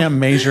 I don't know. I can't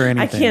measure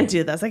anything. I can't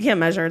do this. I can't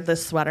measure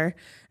this sweater.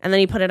 And then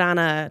you put it on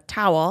a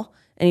towel,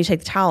 and you take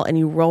the towel and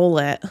you roll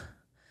it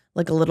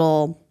like a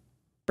little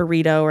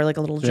burrito or like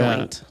a little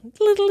joint.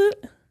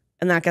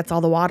 And that gets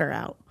all the water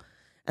out.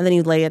 And then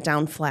you lay it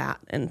down flat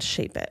and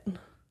shape it.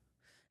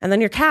 And then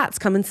your cats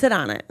come and sit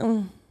on it.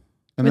 And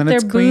with then their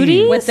it's clean.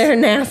 booties? With their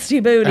nasty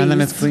booties. And then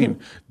it's clean.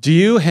 Do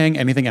you hang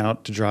anything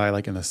out to dry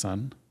like in the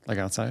sun, like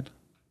outside?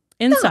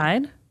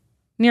 Inside,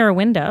 near a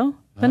window,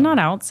 but not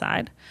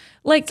outside.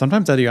 Like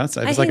sometimes I do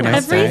outside. It's like a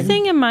nice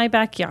everything in my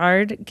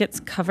backyard gets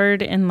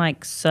covered in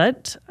like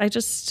soot.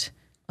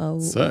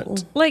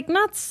 Soot. Like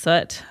not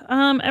soot.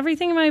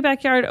 Everything in my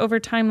backyard over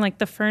time, like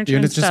the furniture Even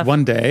and it's just stuff.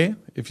 one day,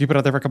 if you put it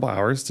out there for a couple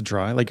hours to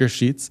dry, like your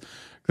sheets.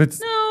 No,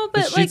 but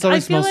the sheets like,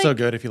 always I feel smell so like-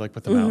 good if you like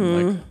put them out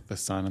in like the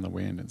sun and the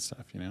wind and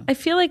stuff, I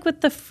feel like with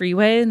the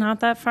freeway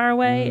not that far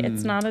away,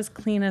 it's not as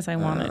clean as I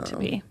want it to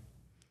be.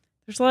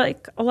 There's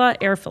like a lot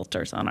of air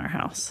filters on our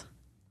house.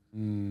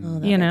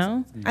 You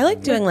know? I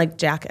like doing like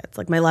jackets.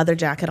 Like my leather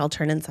jacket, I'll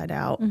turn inside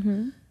out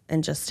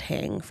and just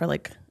hang for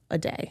like a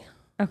day.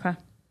 Okay.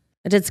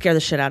 I did scare the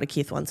shit out of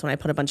Keith once when I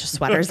put a bunch of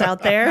sweaters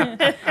out there.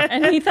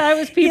 And he thought it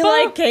was He people.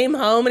 like came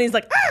home and he's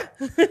like,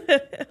 ah!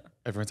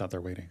 Everyone's out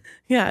there waiting.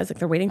 Yeah, I was like,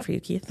 they're waiting for you,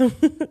 Keith.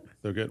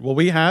 So good. Well,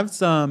 we have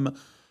some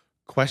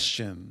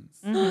questions,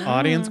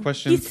 audience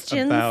questions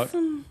about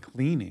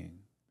cleaning.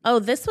 Oh,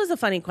 this was a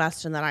funny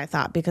question that I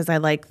thought because I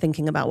like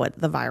thinking about what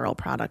the viral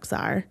products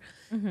are.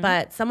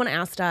 But someone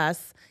asked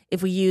us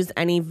if we use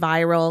any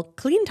viral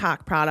clean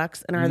talk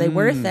products and are they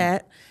worth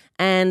it?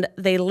 And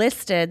they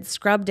listed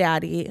Scrub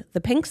Daddy, the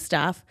pink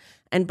stuff,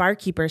 and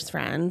Barkeeper's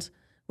Friend,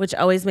 which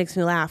always makes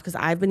me laugh because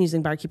I've been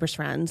using Barkeeper's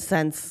Friend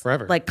since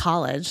Forever. like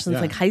college, since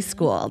like high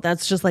school.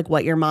 That's just like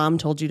what your mom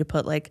told you to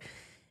put like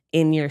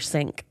in your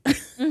sink.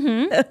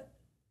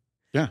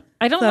 Yeah.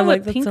 I don't So know I'm what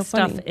like, that's pink so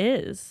stuff funny.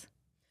 is.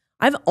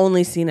 I've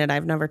only seen it.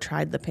 I've never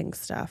tried the pink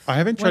stuff. I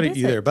haven't tried What it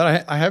is either,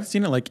 but I have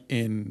seen it like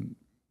in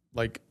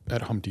like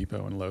at Home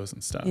Depot and Lowe's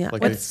and stuff. Yeah.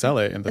 Like they sell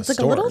it in the It's like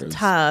stores. a little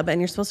tub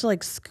and you're supposed to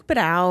like scoop it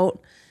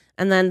out.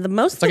 And then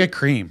It's like a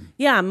cream.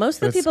 most of but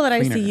the it's people that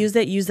I see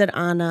cleaner. use it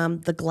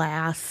on the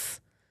glass.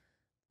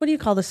 What do you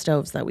call the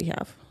stoves that we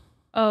have?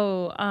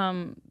 Oh,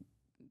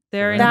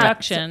 they're That-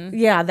 induction.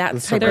 Yeah, that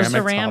The type They're of.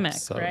 ceramic,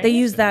 tops, so- right? They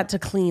use that to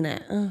clean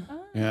it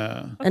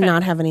Yeah. and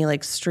not have any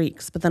like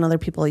streaks. But then other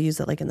people use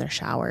it like in their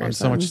showers. On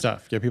so much and-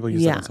 stuff. Yeah, people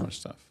use it on so much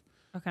stuff.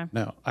 Okay.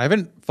 No, I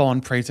haven't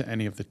fallen prey to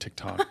any of the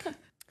TikTok.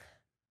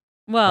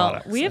 Well,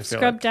 products, we I have feel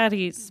Scrub like.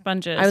 Daddy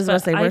sponges. I was going but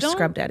to say, I where's don't-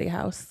 Scrub Daddy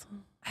house?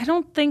 I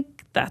don't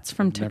think that's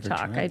from I've never TikTok.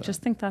 tried I that.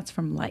 just think that's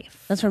from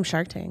life. That's from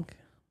Shark Tank.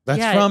 That's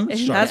Yeah, from it-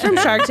 Shark That's from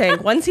Shark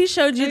Tank. Once he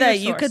showed you Know your that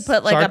you could source.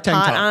 put like Shark a Tank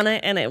pot talk. on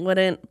it and it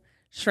wouldn't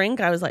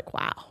shrink, I was like,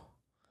 wow.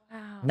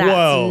 That's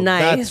Whoa,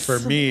 nice. that's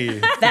for me.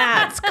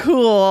 That's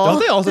cool. Don't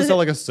they also sell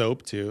like a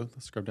soap too,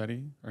 the Scrub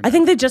Daddy? Or I no?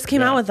 think they just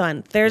came out Yeah. with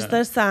one. There's Yeah.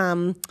 this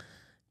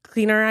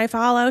cleaner I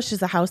follow.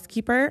 She's a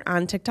housekeeper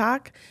on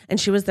TikTok, and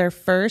she was their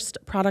first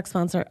product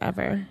sponsor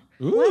ever.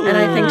 Ooh, And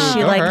I think she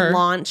go like her.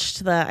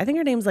 launched I think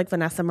her name's like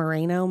Vanessa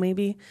Moreno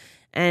maybe,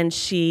 and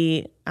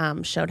she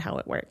showed how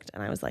it worked,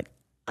 and I was like,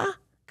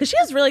 because she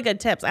has really good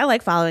tips. I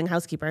like following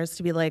housekeepers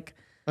to be like,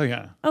 Oh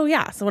yeah. Oh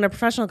yeah. So when a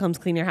professional comes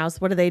clean your house,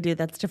 what do they do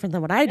that's different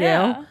than what I do?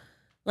 Yeah.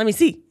 Let me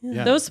see.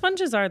 Yeah. Those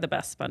sponges are the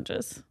best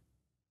sponges.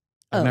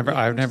 I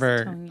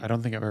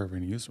don't think I've ever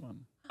even used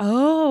one.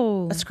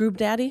 Oh. A Scroob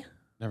Daddy?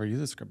 Never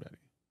used a Scrub Daddy.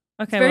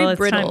 Okay, Very well, it's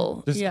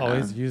brittle. Just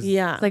always use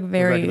Yeah. It's like the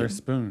very regular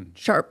spoon.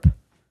 sharp.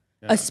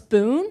 Yeah. A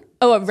spoon?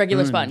 Oh, a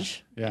regular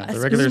sponge. Yeah, A the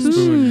regular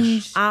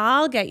spoon.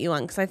 I'll get you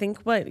one because I think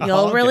what I'll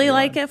you'll get really you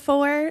like one. it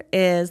for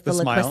is The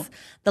smile?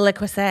 the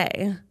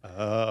liquisse.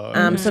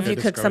 Oh. So if you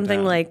Just cook scrub it something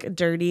down. like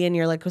dirty in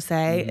your liquisse,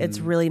 it's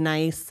really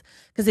nice.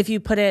 Because if you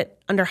put it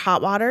under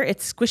hot water,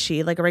 it's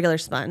squishy like a regular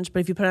sponge. But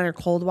if you put it under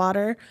cold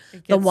water, the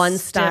gets one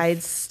stiff.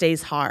 side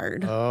stays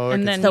hard. Oh,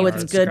 And it then gets So you it's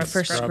can good hard.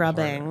 for Scrub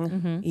scrubbing.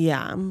 harder.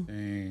 Yeah.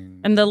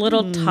 Dang. And the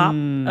little top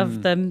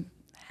of the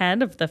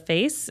head of the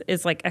face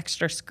is like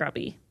extra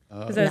scrubby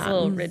because there's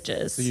little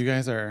ridges. So you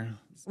guys are.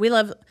 We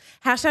love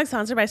hashtag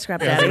sponsored by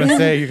Scrub I was Daddy. gonna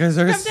say you guys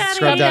are Daddy.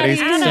 Scrub Daddy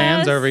Add us.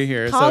 stands over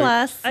here. Call so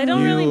us. I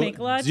don't really you make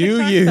a lot of do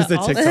TikToks, use but the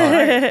I'll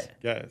TikTok.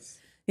 Yes.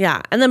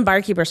 Yeah. And then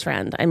Barkeeper's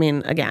Friend. I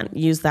mean, again,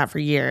 used that for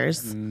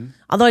years.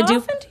 Although I How do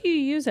often do you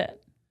use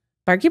it?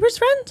 Barkeeper's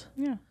Friend?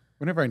 Yeah.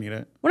 Whenever I need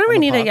it. Whenever On I the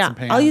need it, pots yeah. and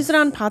pans. I'll use it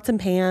on pots and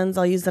pans.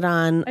 I'll use it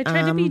on I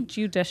try to be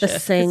judicious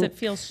because sink. it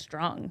feels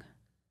strong.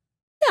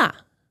 Yeah.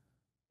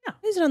 I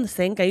use it on the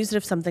sink. I use it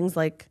if something's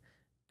like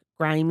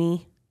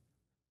grimy,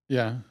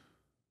 Yeah.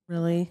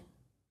 really.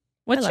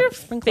 What's love your to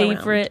sprinkle around.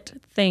 favorite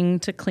thing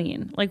to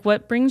clean? Like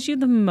what brings you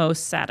the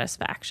most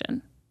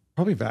satisfaction?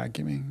 Probably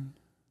vacuuming.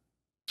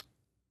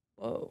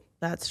 Whoa.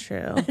 That's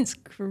true. That's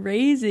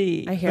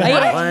crazy. I hear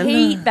that one. I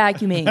hate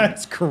vacuuming.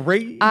 That's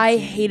great. I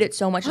hate it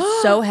so much.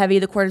 It's so heavy.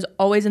 The cord is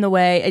always in the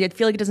way. I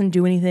feel like it doesn't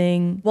do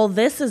anything. Well,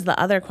 this is the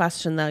other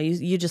question, though.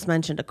 You just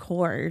mentioned a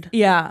cord.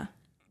 Yeah.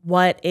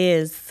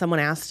 Someone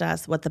asked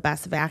us what the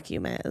best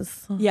vacuum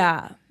is.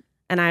 Yeah.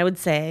 And I would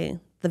say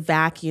the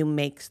vacuum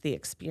makes the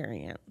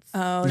experience.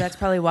 Oh, that's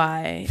probably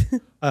why.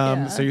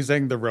 So you're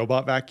saying the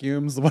robot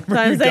vacuums, the one where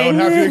I'm you saying-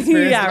 don't have to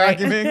experience Yeah, right.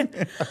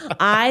 vacuuming?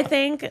 I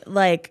think,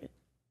 like,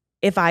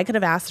 if I could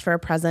have asked for a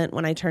present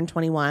when I turned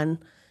 21,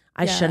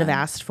 I should have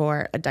asked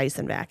for a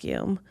Dyson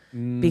vacuum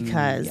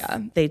because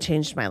they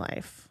changed my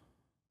life.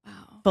 Wow.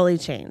 Fully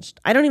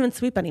changed. I don't even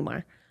sweep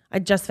anymore. I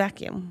just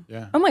vacuum.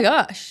 Yeah. Oh my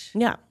gosh.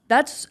 Yeah.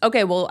 That's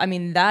okay. Well, I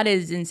mean, that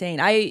is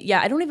insane. I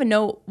don't even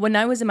know. When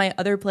I was in my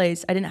other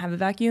place, I didn't have a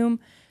vacuum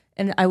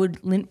and I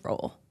would lint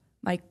roll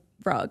my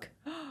rug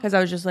because I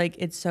was just like,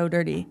 it's so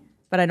dirty,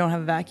 but I don't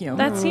have a vacuum.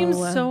 That seems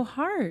so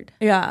hard.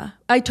 Yeah.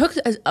 I took,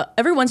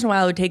 every once in a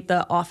while, I would take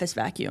the office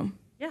vacuum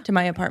to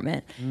my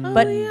apartment.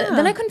 But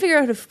then I couldn't figure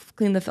out how to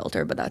clean the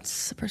filter, but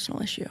that's a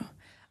personal issue.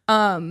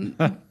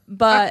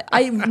 But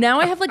now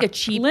I have like a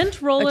cheap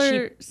Lint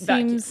roller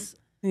vacuum. seems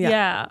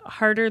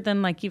harder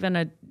than like even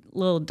a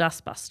little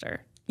dust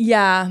buster.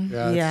 Yeah.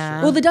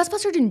 Yeah. Well, the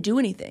dustbuster didn't do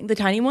anything. The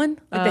tiny one,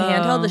 like the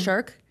handheld, the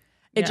Shark,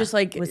 it just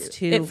like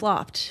was it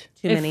flopped.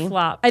 Too It many.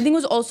 flopped. I think it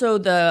was also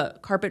the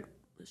carpet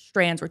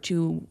strands were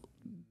too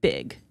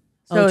big.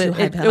 Oh, So too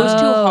high it was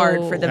too hard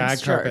for them Shag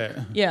to jerk. carpet.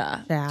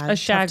 Yeah. Bad. A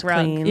shag Tough to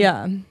rug. clean.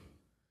 Yeah.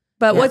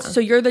 But so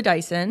you're the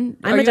Dyson.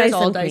 I'm Are a you guys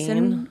all Dyson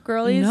Dyson queen.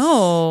 girlies?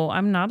 No,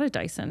 I'm not a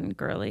Dyson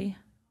girly.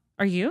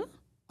 Are you?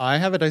 I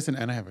have a Dyson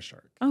and I have a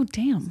Shark. Oh,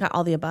 damn. Got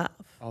all the above.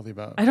 All the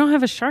above. I don't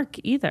have a Shark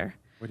either.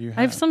 What do you have?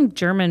 I have some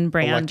German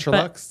brand. But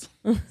Electrolux?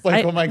 It's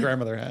like what my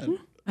grandmother had.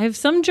 I have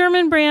some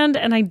German brand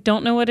and I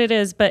don't know what it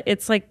is, but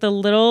it's like the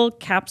little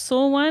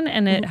capsule one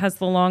and it has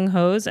the long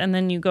hose and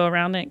then you go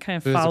around and it kind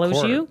of There's a follows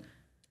cord. you.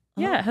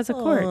 Yeah, it has a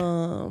cord.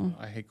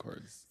 I hate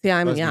cords. See,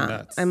 I'm Drives me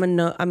nuts.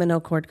 I'm a no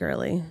cord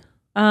girly.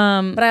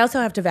 But But I also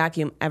have to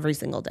vacuum every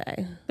single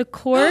day. the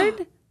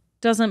cord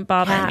doesn't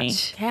bother me.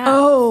 Cat.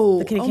 Oh,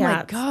 The kitty oh my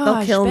cats. gosh,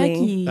 They'll kill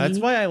Becky. me. That's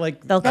why I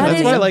like. They'll That's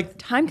kill why I me. like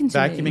time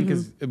consuming. vacuuming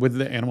because with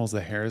the animals,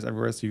 the hairs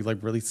everywhere, so you like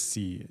really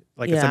see.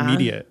 Like it's Yeah.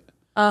 immediate.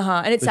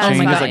 And it The sounds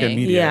change like is like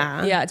immediate.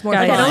 Yeah. Yeah, it's more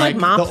Guys, I don't fun. like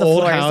mop the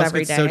old floors house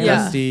every gets so day.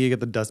 dusty. You get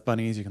the dust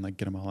bunnies. You can like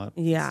get them all up.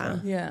 Yeah.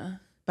 So, Yeah.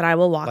 But I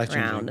will walk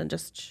Life-changing. around and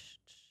just.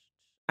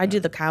 I do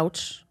the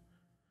couch.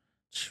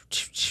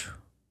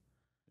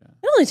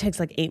 It only takes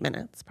like 8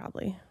 minutes,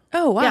 probably.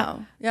 Oh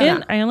wow. Yeah.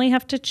 And I only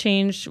have to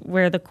change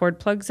where the cord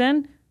plugs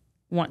in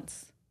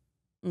once.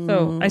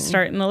 So I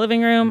start in the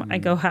living room, I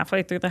go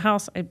halfway through the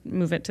house, I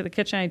move it to the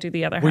kitchen, I do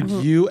the other Would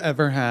half. you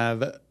ever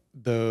have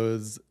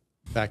those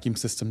vacuum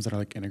systems that are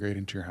like integrated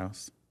into your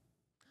house?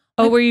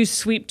 Oh, where you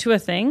sweep to a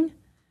thing?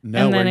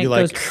 No, And where then you it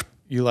like goes-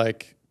 you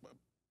like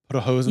put a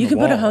hose in You the can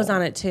put a wall, hose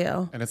on it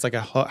too. and it's like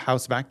a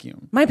house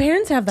vacuum. My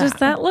parents have that. Does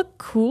that look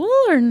cool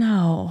or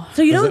no?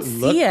 So you Does don't it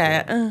look see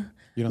it. cool?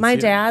 You don't My see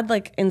it? dad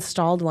like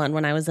installed one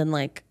when I was in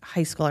like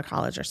high school or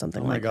college or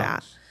something Oh my like that.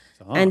 gosh.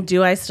 So, And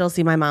do I still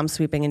see my mom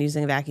sweeping and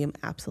using a vacuum?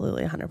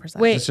 Absolutely, 100%.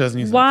 Wait, This doesn't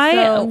use it. why?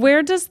 So-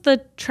 Where does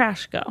the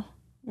trash go?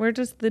 Where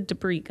does the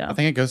debris go? I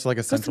think it goes to like a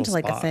it goes central into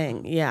like a spot.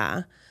 thing.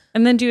 Yeah,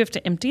 And then do you have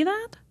to empty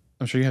that?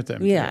 I'm sure you have to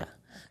empty yeah. it.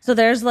 So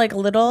there's like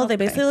little. They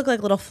Okay. basically look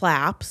like little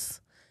flaps,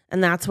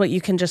 and that's what you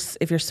can just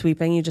if you're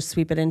sweeping, you just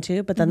sweep it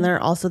into. But then there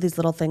are also these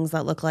little things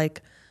that look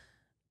like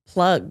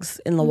plugs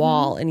in the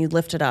wall, and you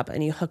lift it up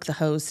and you hook the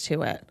hose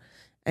to it,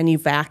 and you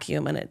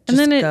vacuum and it And just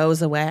then it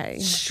goes away.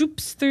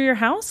 Shoops through your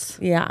house.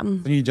 Yeah.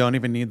 And you don't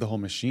even need the whole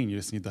machine. You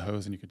just need the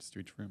hose and you can just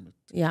reach room.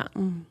 Yeah.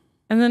 And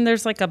then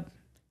there's like a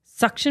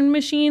suction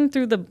machine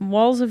through the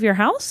walls of your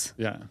house.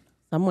 Yeah.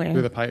 Somewhere.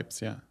 Through the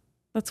pipes. Yeah.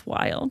 That's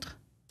wild.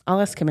 I'll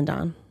ask Kim and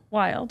Don.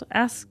 Wild.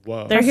 Ask.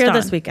 Whoa. They're That's here done.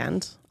 this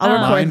weekend. I'll Oh.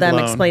 record Mind them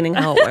blown. explaining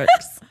how it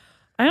works.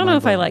 I don't know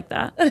if I blown. like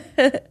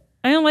that.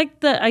 I don't like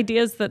the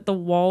ideas that the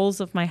walls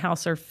of my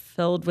house are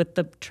filled with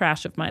the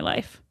trash of my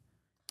life.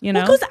 You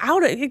know? It goes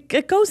out.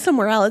 It goes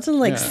somewhere else. It's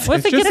like Yeah. What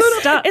if it It's gets just-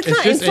 stuck? it's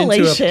not just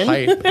insulation. into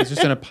a pipe. It's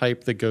just in a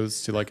pipe that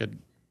goes to like a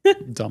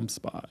dump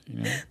spot. You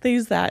know, They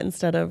use that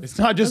instead of. it's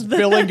not just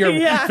filling your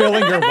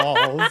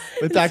walls.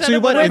 It's actually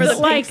of what whatever ins-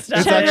 the like it's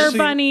cheddar actually-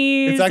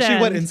 bunnies. It's actually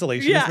what and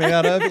insulation is made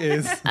out of.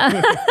 Is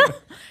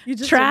You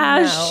just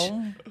trash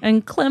don't know.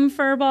 and clim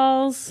fur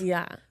balls.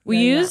 Yeah. We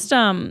Yeah, yeah. used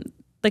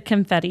the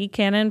confetti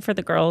cannon for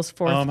the girls'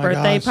 fourth Oh my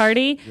birthday gosh.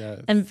 party. Yes.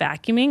 And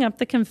vacuuming up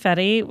the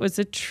confetti was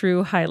a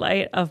true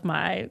highlight of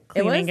my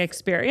cleaning was-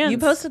 experience. You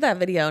posted that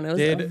video and it was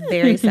Did-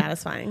 very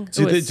satisfying.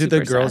 do was the super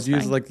girls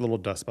use satisfying. like little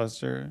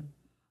dustbuster?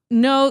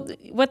 No,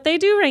 what they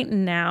do right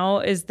now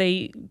is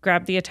they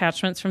grab the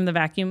attachments from the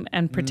vacuum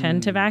and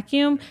pretend to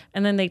vacuum,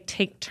 and then they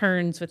take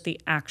turns with the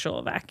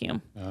actual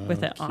vacuum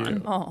with it cute.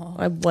 on. Oh,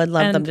 I would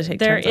love And them to take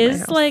there turns at my is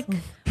house. like,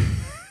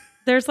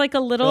 there's like a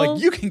They're little.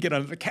 like, you can get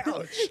under the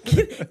couch. Get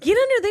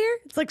under there.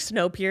 It's like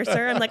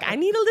Snowpiercer. I'm like, I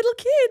need a little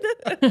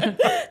kid.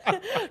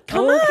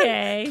 Come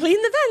Okay. on.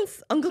 Clean the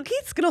vents. Uncle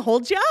Keith's going to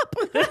hold you up.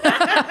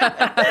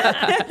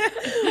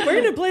 We're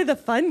going to play the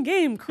fun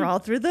game, crawl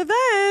through the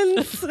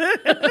vents.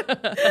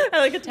 I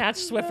like attach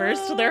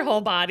Swiffers to their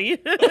whole body.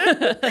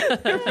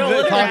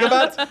 Talk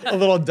about a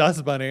little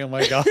dust bunny. Oh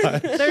my god.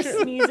 They're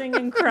sneezing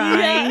and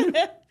crying.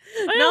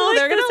 No,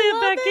 they're gonna going to say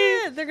love Becky.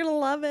 it. They're going to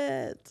love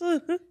it.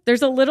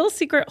 There's a little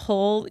secret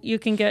hole you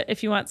can get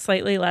if you want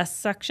slightly less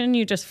suction.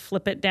 You just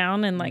flip it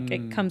down and like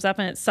it comes up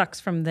and it sucks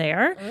from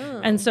there.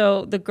 And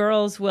so the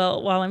girls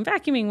will, while I'm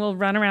vacuuming, will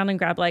run around and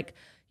grab like,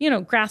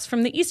 grass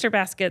from the Easter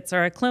baskets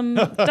or a clim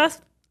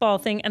dust ball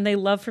thing. And they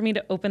love for me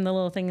to open the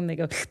little thing and they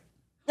go,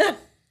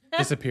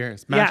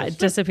 Disappears. yeah, Magic. it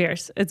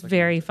disappears. It's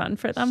very fun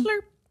for them.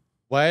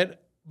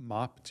 What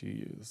mop do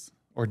you use?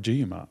 Or do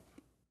you mop?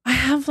 I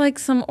have like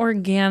some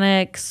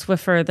organic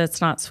Swiffer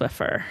that's not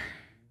Swiffer.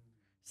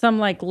 Some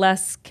like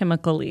less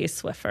chemical-y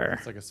Swiffer.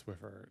 It's like a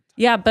Swiffer.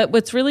 Yeah, but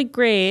what's really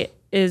great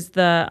is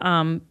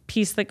the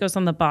piece that goes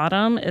on the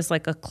bottom is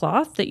like a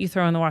cloth that you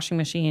throw in the washing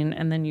machine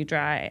and then you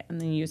dry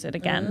and then use it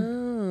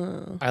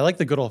again. I like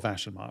the good old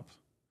fashioned mop.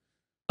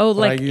 Oh,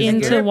 But I like use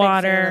into the- You're a big fan of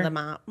water. the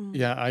mop.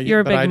 Yeah, You're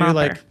a but big I do mopper.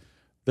 like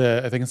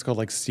I think it's called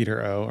like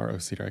Cedar O or O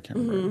Cedar. I can't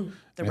remember.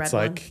 The And red it's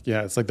one. like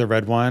it's like the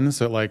red one.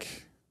 So it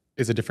like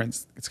is a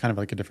different. It's kind of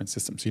like a different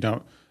system. So you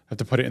don't have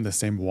to put it in the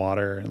same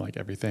water and like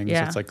everything. So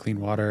Yeah. it's like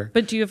clean water.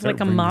 But do you have So like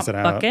it a wrings mop it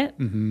out. bucket?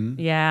 Mm-hmm.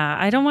 Yeah,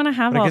 I don't want to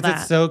have But all it gets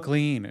that. it so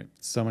clean.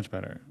 It's so much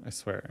better. I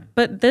swear.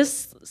 But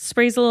this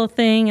sprays a little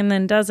thing and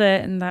then does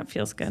it, and that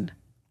feels good.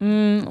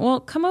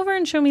 Well, come over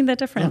and show me the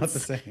difference. Not the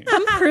same.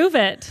 Come prove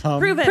it.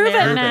 Prove it, Prove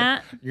man. it,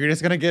 Matt. You're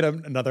just gonna get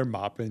another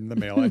mop in the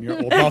mail, and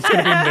your old mom's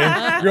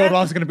gonna be your old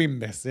mom's gonna be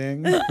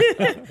missing.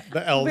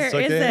 The elves Where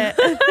took is it.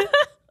 it?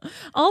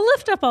 I'll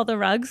lift up all the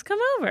rugs. Come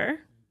over.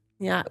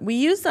 Yeah, we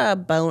use a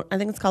bone. I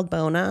think it's called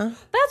Bona.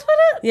 That's what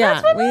it. Yeah,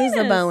 that's what we mine use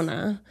the is.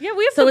 Bona. Yeah,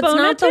 we have So the it's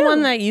Bona not too. the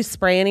one that you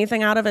spray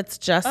anything out of. It's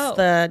just Oh.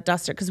 the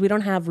duster because we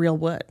don't have real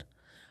wood.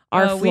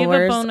 Our Oh, we have a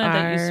floors Bona are.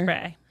 that you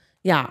spray.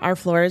 Yeah, our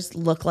floors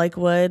look like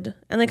wood,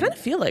 and they kind of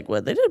feel like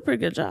wood. They did a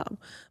pretty good job,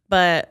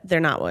 but they're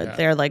not wood. Yeah.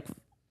 They're like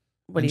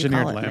what do you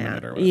call it? Engineered laminate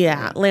Matt? or whatever, Yeah,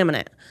 yeah.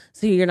 laminate.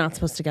 So you're not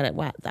supposed to get it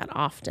wet that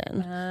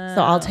often.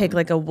 So I'll take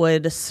like a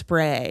wood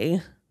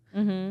spray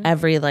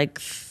every like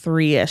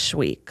 3-ish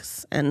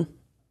weeks and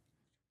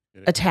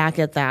attack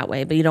it that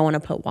way. But you don't want to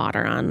put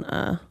water on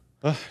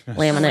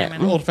laminate.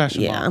 The old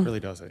fashioned Yeah. mop really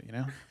does it.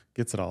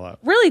 Gets it all up.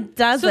 Really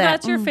does So it.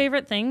 that's your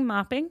favorite thing,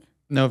 mopping?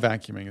 No,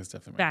 vacuuming is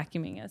definitely.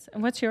 Vacuuming is.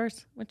 And what's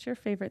yours? What's your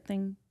favorite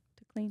thing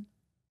to clean?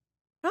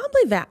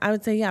 Probably I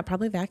would say, yeah,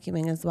 probably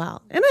vacuuming as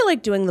well. And I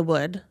like doing the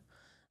wood.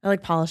 I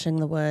like polishing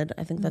the wood.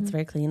 I think that's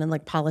very clean. And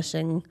like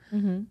polishing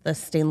the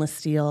stainless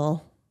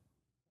steel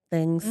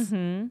things,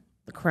 the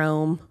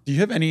chrome. Do you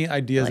have any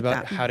ideas Like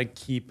about that. how to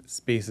keep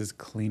spaces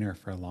cleaner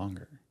for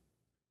longer?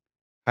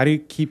 How do you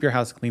keep your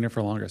house cleaner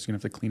for longer so you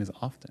don't have to clean as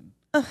often?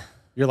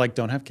 You're like,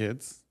 don't have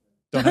kids,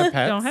 don't have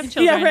pets, Don't have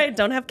children. Yeah, right.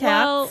 Don't have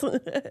cats. Well,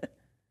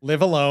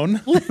 live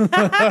alone.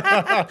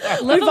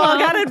 We've all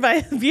got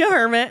advice. Be a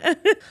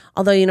hermit.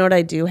 Although, you know what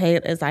I do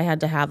hate is I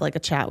had to have like a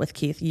chat with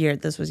Keith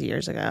this was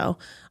years ago,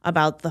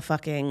 about the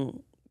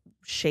fucking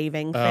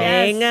shaving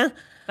thing. Yes.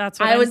 That's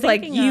what I I'm was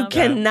like, thinking you of.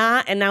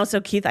 cannot. And now,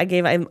 so Keith, I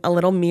gave him a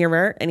little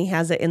mirror and he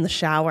has it in the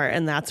shower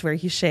and that's where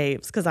he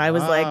shaves. Cause I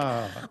was like,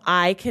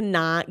 I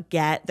cannot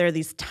there are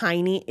these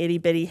tiny itty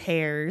bitty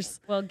hairs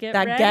Well, get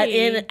that get ready.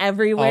 in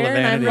everywhere. All the And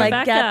I'm vanity.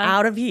 like, get Rebecca,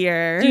 out of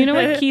here. Do you know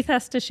what Keith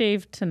has to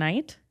shave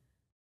tonight?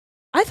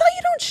 I thought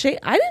you don't shave.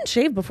 I didn't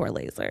shave before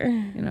laser.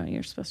 You know,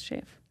 you're supposed to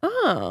shave.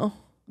 Oh.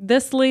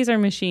 This laser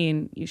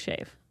machine, you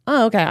shave.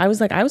 Oh, okay. I was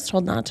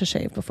told not to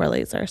shave before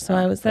laser, so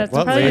I was That's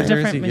What probably a laser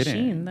is different he getting?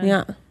 machine. Then.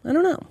 yeah. I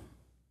don't know.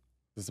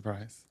 The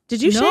surprise.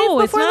 Did you shave No,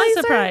 before it's not laser?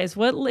 a surprise.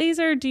 What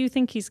laser do you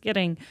think he's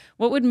getting?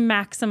 What would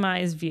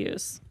maximize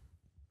views?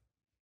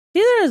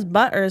 Either his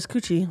butt or his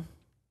coochie.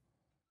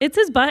 It's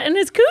his butt and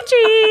his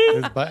coochie.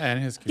 His butt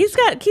and his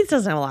coochie. Keith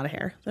doesn't have a lot of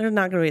hair. There's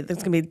not gonna be.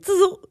 There's gonna be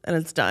and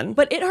it's done.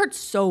 But it hurts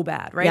so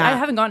bad, right? Yeah. I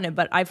haven't gotten it,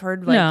 but I've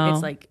heard like No,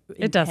 it's like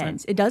it doesn't.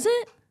 intense. It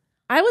doesn't?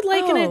 I would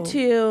liken Oh. it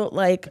to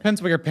like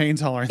Depends what your pain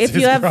tolerance if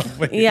is. you have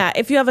probably.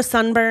 if you have a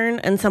sunburn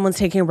and someone's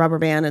taking a rubber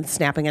band and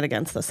snapping it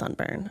against the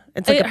sunburn.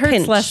 It's like It a hurts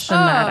pinch. less than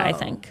that, I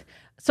think.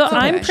 So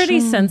I'm okay. pretty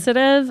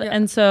sensitive,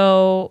 and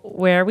so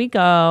where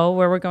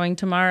we're going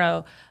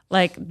tomorrow,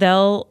 like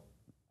they'll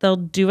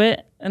do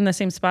it in the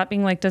same spot,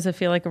 being like, "Does it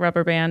feel like a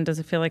rubber band? Does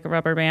it feel like a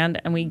rubber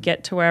band?" And we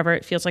get to wherever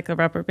it feels like a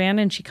rubber band,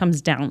 and she comes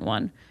down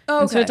one,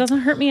 and so okay. it doesn't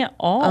hurt me at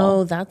all.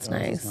 Oh, that's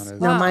not nice. as-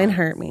 No, mine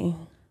hurt me.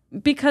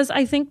 Because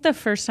I think the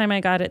first time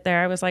I got it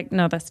there, I was like,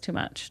 no, that's too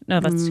much. No,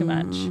 that's too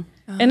much.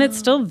 And it's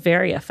still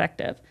very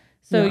effective.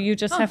 So you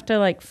just have to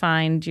like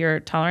find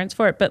your tolerance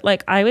for it. But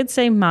like I would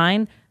say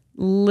mine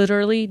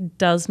literally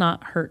does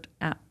not hurt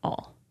at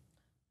all.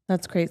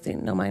 That's crazy.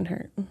 No, mine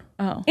hurt. And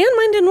Oh.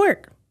 mine didn't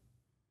work.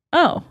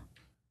 Oh.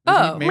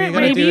 Oh, Maybe you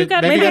maybe you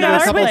gotta gotta do make it a our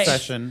couple place.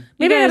 session.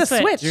 Maybe I gotta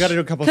gotta switch. You got to do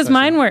a couple Because sessions.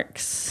 mine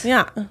works.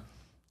 Yeah.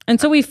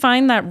 And so we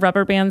find that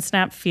rubber band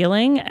snap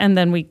feeling and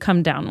then we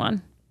come down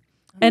one.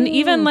 And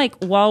even like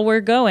while we're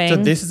going. So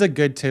this is a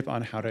good tip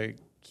on how to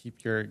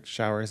keep your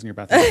showers and your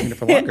bathroom cleaner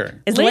for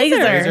longer. It's Laser.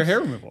 laser. Laser hair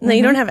removal. And then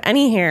you don't have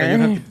any hair. You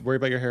don't have to worry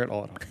about your hair at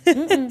all at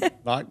home.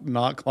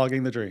 not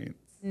clogging the drain.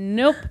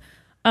 Nope.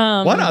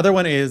 One other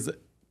one is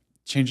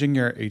changing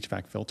your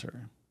HVAC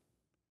filter.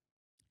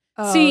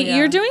 See,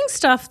 you're doing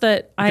stuff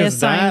that I Because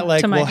assign that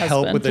like to my will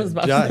husband. help with the was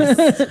about to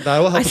say. dust. That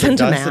will help with the sent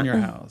to dust in Matt. your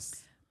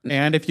house.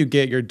 And if you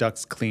get your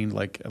ducts cleaned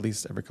like at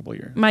least every couple of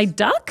years. My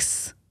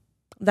ducks?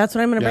 That's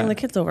what I'm going to bring Yeah. the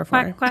kids over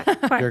for. Quack, quack,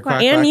 quack, Your quack.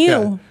 quack, And quack, you. yeah.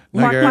 No,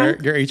 Quack, your,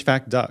 quack. your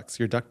HVAC ducts,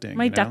 your ducting.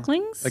 My you know?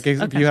 ducklings? Like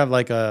if Okay. you have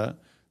like a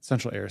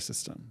central air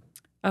system,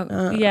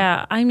 Oh,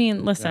 yeah. I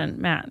mean,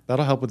 listen, Matt,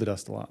 that'll help with the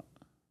dust a lot.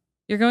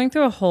 you're going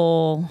through a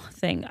whole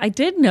thing. I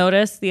did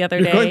notice the other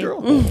You're going day through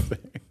a whole thing.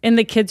 in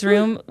the kids'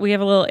 room, we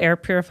have a little air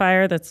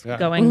purifier that's Yeah.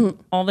 going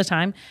all the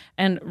time.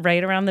 And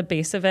right around the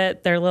base of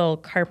it, their little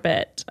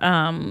carpet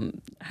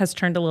has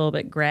turned a little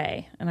bit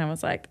gray. And I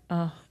was like,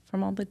 oh,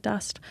 from all the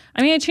dust.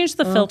 I mean, I changed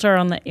the filter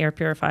on the air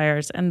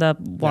purifiers and the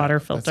water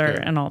that's filter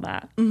good. and all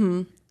that.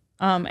 And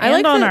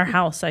like on that our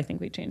house, I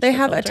think we changed They the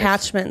have filters.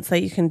 attachments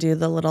that you can do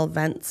the little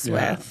vents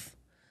Yeah. with.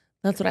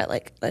 That's what I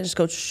like. I just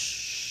go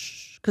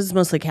shh because it's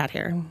mostly cat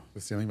hair.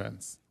 The ceiling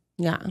vents.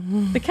 Yeah.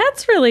 The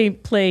cats really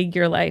plague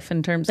your life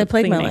in terms They of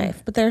plague my cleaning.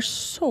 life, but they're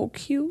so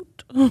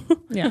cute.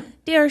 Yeah.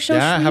 They are so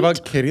Yeah, sweet. how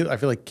about kitty? I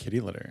feel like kitty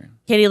litter.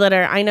 kitty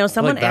litter? I know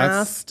someone that's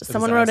asked, a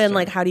someone wrote in disaster.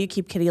 like, how do you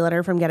keep kitty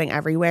litter from getting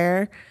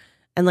everywhere?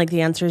 And like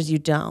the answer is you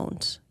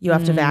don't. You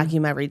have to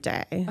vacuum every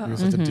day.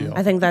 Here's what's a deal.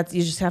 I think that's,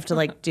 you just have to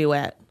like do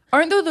it.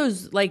 Aren't there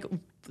those like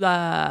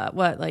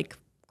like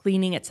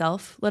cleaning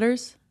itself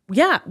litters?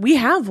 Yeah, we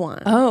have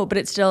one. Oh, but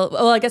it's still.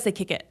 Well, I guess they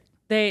kick it.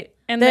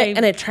 And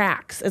It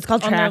tracks. It's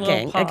called on their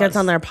little tracking. It gets paws.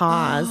 on their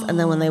paws, and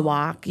then when they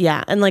walk,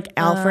 yeah. And like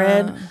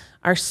Alfred,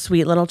 our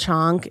sweet little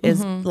chonk,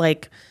 is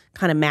like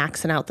kind of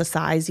maxing out the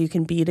size you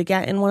can be to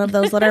get in one of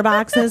those litter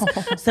boxes.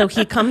 So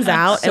he comes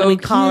out, and we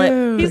call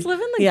it. He's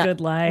living the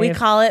good life. We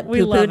call it We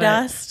poo love poo it.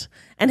 dust.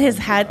 And his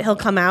head, he'll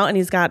come out, and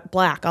he's got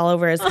black all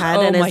over his head,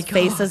 Oh and my his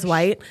face is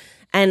white,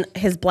 and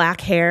his black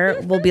hair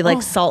will be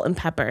like salt and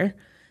pepper.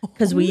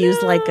 Because we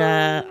use like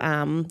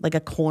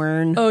a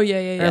corn. Oh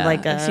yeah. Or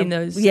like I've a, seen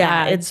those. Yeah,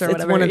 ads it's or it's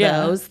whatever. one of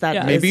Yeah. those that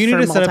Yeah. is Maybe you need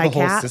for to set up a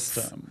whole multi-cats.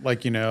 system.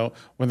 Like, you know,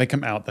 when they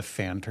come out, the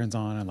fan turns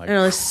on and like, And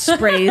it like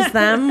sprays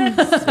them,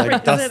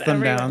 like dust them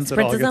everywhere. down so it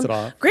all spritzes gets them. it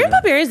off.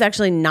 Grandpa Barry's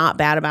actually not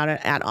bad about it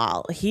at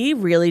all. He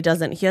really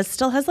doesn't.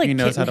 Still has like He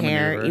knows how kitten to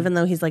hair, maneuver. even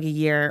though he's like a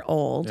year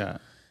old. Yeah.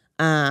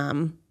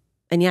 And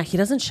yeah, he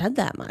doesn't shed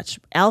that much.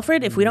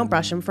 Alfred, if we don't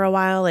brush him for a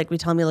while, like we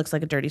tell him he looks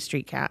like a dirty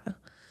street cat.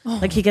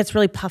 Like he gets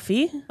really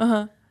puffy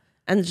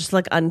and just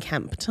like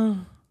unkempt.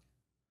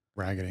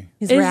 Raggedy.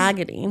 He's Is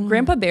raggedy.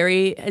 Grandpa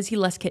Barry, is he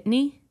less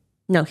kitteny?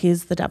 No,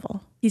 he's the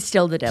devil. He's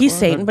still the devil. He's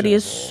Satan, but he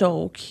is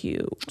so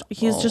cute.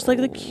 He's just like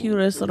the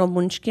cutest little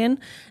munchkin.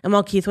 And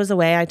while Keith was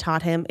away, I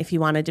taught him if he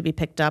wanted to be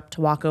picked up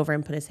to walk over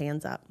and put his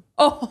hands up.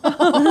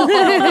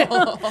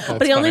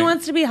 But he only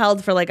wants to be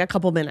held for like a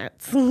couple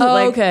minutes.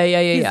 Oh, okay.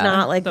 Yeah. He's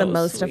not like the So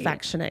most sweet.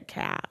 affectionate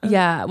cat.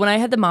 Yeah, when I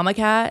had the mama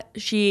cat,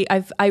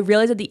 I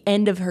realized at the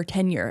end of her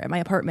tenure at my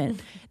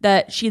apartment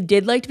that she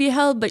did like to be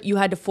held, but you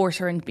had to force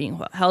her into being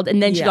held,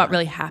 and then she Yeah. got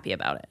really happy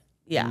about it.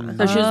 Yeah.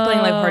 So she was playing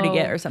like hard to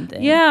get or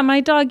something. Yeah,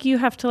 my dog, you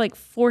have to like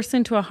force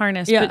into a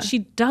harness, Yeah. but she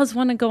does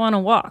want to go on a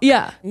walk.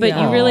 Yeah. But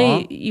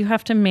Yeah. you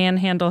have to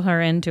manhandle her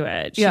into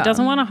it. She Yeah.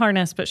 doesn't want a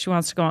harness, but she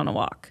wants to go on a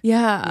walk.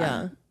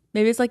 Yeah.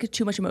 Maybe it's like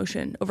too much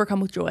emotion, overcome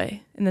with joy,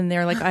 and then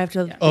they're like, I have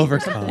to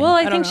Overcome. Well,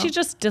 I don't think know. she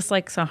just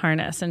dislikes a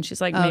harness, and she's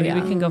like, maybe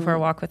we can go for a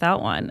walk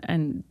without one,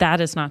 and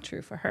that is not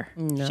true for her.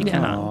 She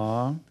cannot.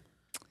 Aw.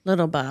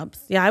 Little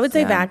bubs. Yeah, I would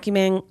say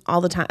vacuuming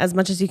all the time, as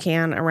much as you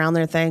can around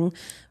their thing.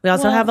 We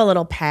also have a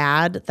little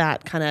pad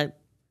that kind of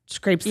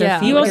scrapes their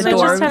feet. You with also the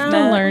door just have to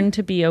mat. learn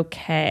to be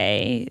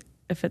okay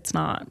if it's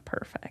not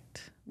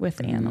perfect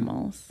with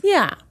animals.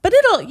 Yeah, but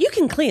you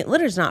can clean.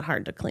 Litter's not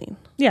hard to clean.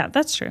 Yeah,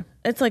 that's true.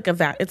 It's like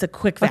it's a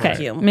quick Okay,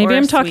 vacuum. maybe or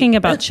I'm a talking sweep.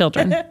 about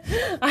children.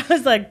 I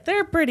was like,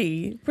 they're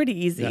pretty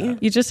easy. Yeah.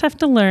 You just have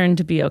to learn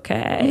to be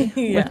okay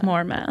with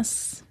more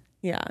mess.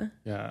 Yeah.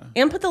 Yeah.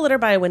 And put the litter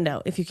by a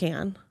window if you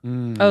can.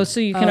 Oh, so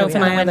you can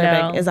open My the other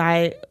window. big is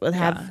I would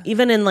have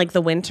even in like the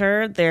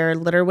winter, their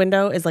litter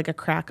window is like a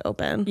crack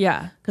open.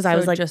 Yeah, 'Cause I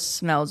was it like- just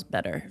smells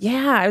better.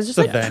 Yeah, I was just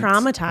It's a like vent.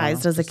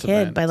 traumatized as a Just a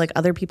kid vent. by like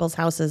other people's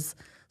houses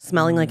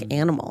smelling like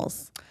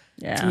animals.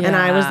 Yeah. And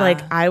I was Yeah.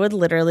 like, I would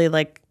literally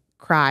like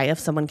cry if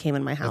someone came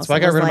in my house. That's why I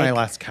and got was rid of like, my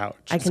last couch.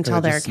 I can Just 'cause tell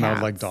it they're just smelled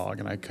cats. like dog,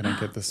 and I couldn't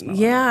get the smell.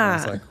 Yeah. I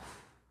was like,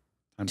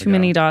 time to Too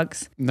many go.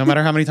 dogs. No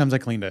matter how many times I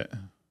cleaned it.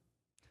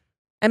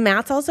 And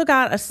Matt's also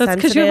got a That's sensitive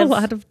because you have a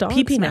lot of dogs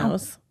pee-pee now.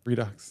 nose. 3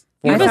 dogs.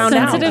 You I have a found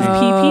out. sensitive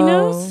pee-pee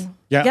nose?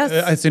 Yeah. Yes.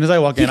 As soon as I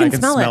walk He in, I can can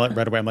smell smell it. it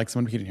right away. I'm like,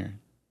 someone peed in here.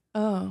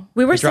 Oh,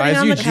 We were It sitting drives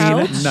on the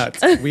Eugene couch.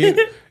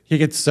 nuts. He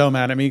gets so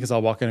mad at me because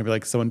I'll walk in and be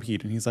like, someone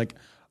peed. And he's like,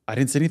 I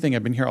didn't see anything.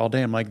 I've been here all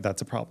day. I'm like,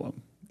 that's a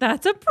problem.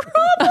 That's a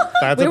problem.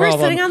 That's We a were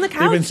problem. sitting on the You've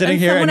been couch sitting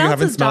and here and someone you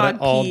haven't else's smelled it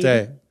dog all peed.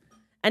 day.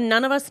 And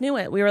none of us knew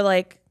it. We were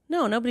like,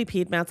 no, nobody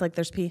peed. Matt's like,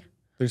 there's pee.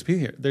 There's pee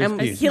here. There's And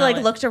pee. he like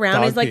Smell it. looked around.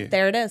 Dog He's like, pee.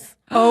 there it is.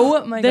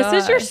 oh my god!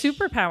 This is your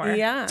superpower.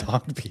 Yeah.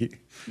 Dog pee.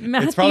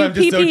 Matthew It's probably I'm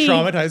just so pee-pee.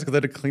 traumatized because I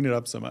had to clean it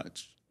up so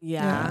much.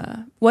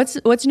 Yeah.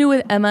 What's new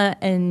with Emma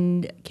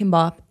and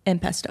Kimbop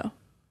and Pesto?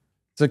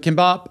 So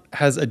Kimbop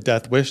has a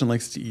death wish and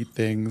likes to eat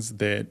things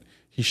that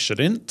he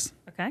shouldn't.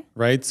 Okay.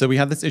 Right. So we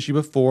had this issue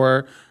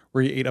before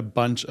where he ate a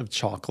bunch of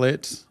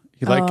chocolate.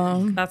 He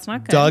That's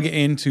not good. dug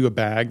into a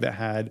bag that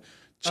had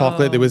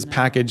chocolate that was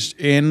packaged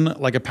in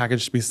like a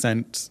package to be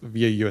sent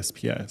via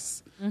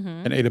USPS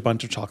and ate a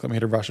bunch of chocolate. We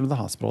had to rush him to the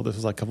hospital. This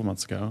was like a couple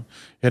months ago.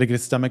 He had to get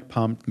his stomach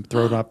pumped and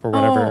thrown up or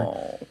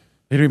whatever.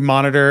 He had to be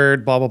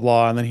monitored, blah, blah,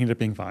 blah. And then he ended up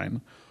being fine.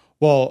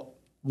 Well,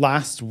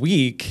 last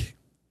week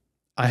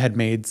I had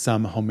made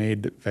some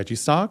homemade veggie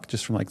stock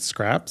just from like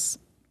scraps.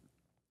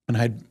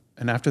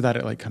 And after that,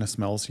 it like kind of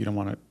smells. So you don't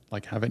want to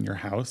like have it in your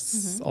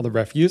house, all the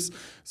refuse.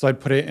 So I'd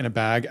put it in a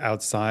bag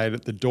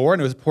outside the door,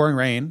 and it was pouring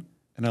rain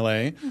in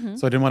LA.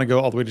 So I didn't want to go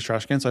all the way to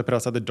trash can. So I put it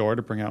outside the door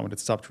to bring out when it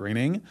stopped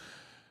raining.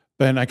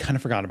 But then I kind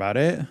of forgot about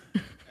it.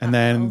 And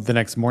then the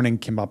next morning,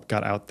 Kimbop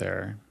got out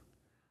there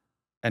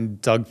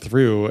and dug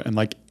through and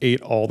like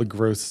ate all the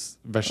gross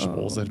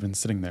vegetables that had been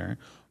sitting there.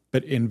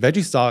 But in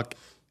veggie stock,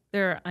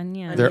 There are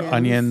onions. there are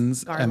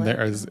onions and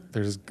garlic.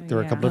 there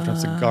were a couple of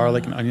types of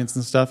garlic and onions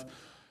and stuff.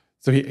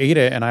 So he ate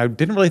it, and I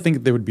didn't really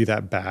think they would be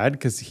that bad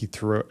because he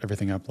threw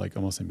everything up like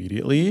almost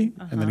immediately,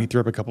 and then he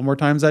threw up a couple more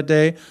times that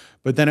day.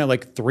 But then at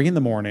like 3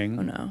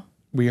 a.m,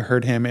 we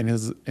heard him in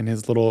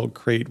his little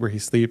crate where he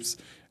sleeps,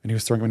 and he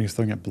was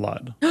throwing up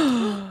blood. And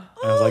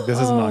I was like, this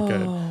is not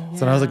good.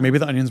 So I was like, maybe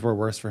the onions were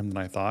worse for him than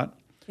I thought.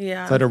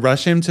 Yeah. So I had to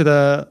rush him to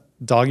the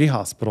doggy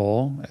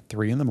hospital at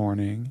 3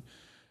 a.m,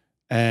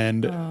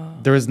 and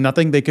there was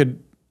nothing they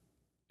could.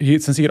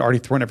 Since he had already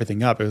thrown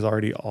everything up, it was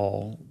already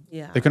all.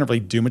 Yeah. They couldn't really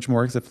do much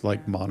more except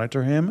like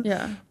monitor him.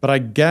 Yeah. But I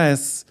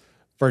guess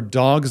for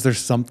dogs, there's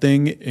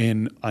something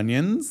in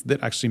onions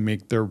that actually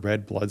make their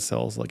red blood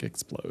cells like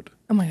explode.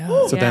 Oh my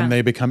god! So Yeah. then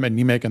they become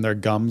anemic and their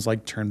gums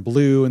like turn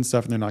blue and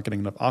stuff, and they're not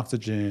getting enough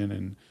oxygen.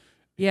 And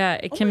Yeah,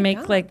 it can my make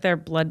God. like their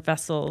blood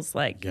vessels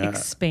like Yeah.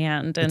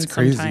 expand and It's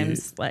crazy.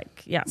 sometimes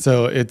like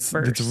so it's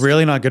Burst.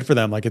 really not good for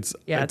them. Like it's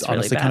Yeah, it's really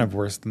honestly kind bad. of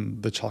worse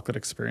than the chocolate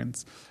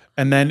experience.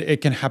 And then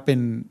it can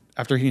happen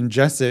after he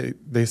ingests it.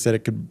 They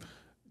said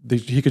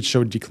he could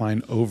show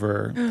decline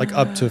over like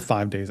up to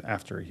 5 days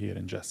after he had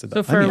ingested the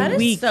so for onions. a That is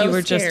week so you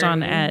were just on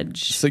scary.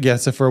 edge. So yeah,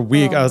 so for a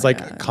week I was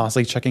like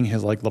constantly checking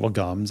his like little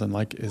gums and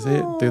like,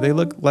 do they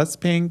look less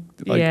pink?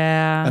 Like,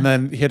 Yeah. And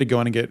then he had to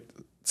go in and get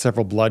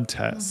several blood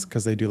tests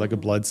because they do like a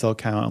blood cell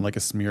count and like a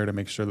smear to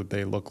make sure that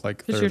they look like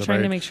 'Cause they're you're the trying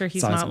to right make sure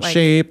he's size not, and like-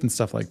 shape and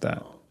stuff like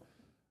that.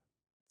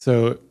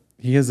 So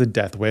he has a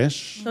death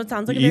wish. So it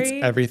sounds like he a eats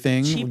very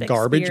everything. cheap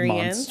Garbage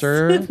experience.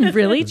 monster.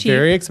 Really cheap.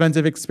 Very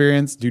expensive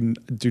experience. Do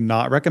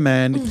not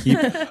recommend. Keep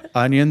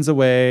onions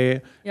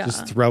away. Yeah.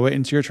 Just throw it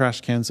into your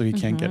trash can so he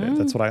can't get it.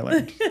 That's what I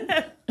learned.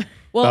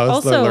 Well, That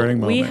was the also learning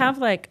we moment. have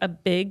like a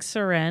big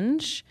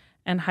syringe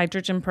and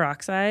hydrogen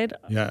peroxide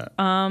Yeah.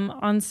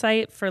 on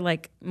site for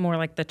like more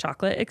like the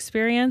chocolate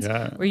experience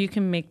Yeah. where you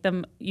can make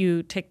them,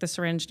 you take the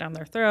syringe down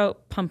their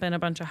throat, pump in a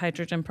bunch of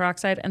hydrogen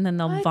peroxide, and then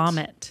they'll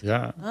vomit.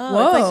 Yeah.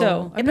 Oh, it's like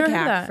So I've never heard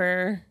Ipecac that.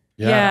 for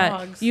Yeah,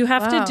 dogs. you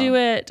have Wow. to do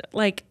it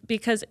like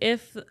because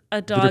if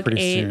a dog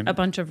pretty ate soon. a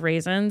bunch of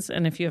raisins,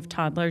 and if you have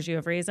toddlers, you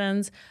have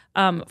raisins.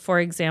 For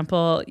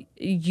example,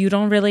 you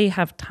don't really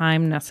have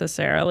time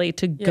necessarily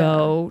to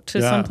go to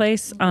Yeah.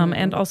 someplace,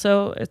 and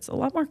also it's a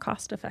lot more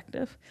cost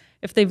effective.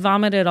 If they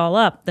vomit it all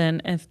up,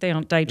 then if they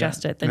don't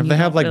digest it, then And if you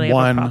they have don't like really have a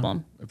one,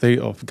 problem. if they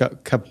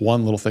kept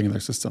one little thing in their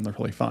system, they're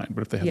probably fine.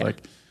 But if they have Yeah.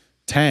 like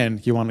 10,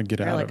 you want to get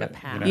out like of a it.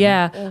 pack. You know?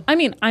 Yeah, I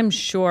mean, I'm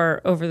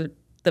sure over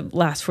the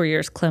last 4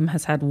 years, Clem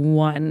has had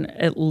one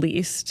at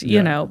least,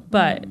 you know,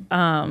 but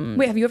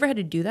Wait, have you ever had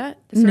to do that?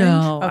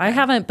 no, I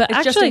haven't. But It's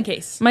actually, just in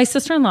case. my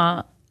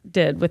sister-in-law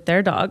did with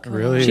their dog.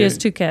 Really? She has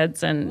 2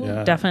 kids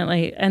and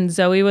definitely. And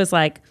Zoe was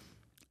like,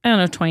 I don't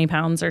know, 20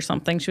 pounds or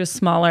something. She was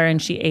smaller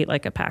and she ate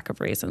like a pack of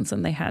raisins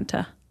and they had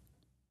to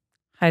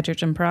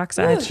hydrogen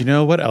peroxide. Do you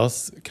know what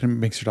else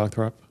makes your dog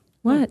throw up?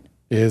 What?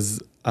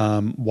 Is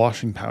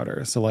washing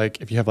powder. So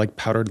like if you have like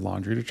powdered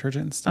laundry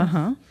detergent and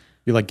stuff,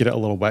 you like get it a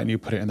little wet and you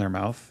put it in their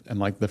mouth and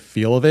like the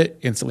feel of it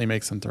instantly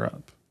makes them throw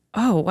up.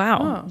 Oh,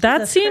 wow. That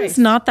Jesus seems Christ.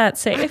 not that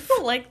safe. I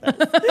don't like this.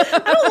 I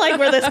don't like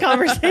where this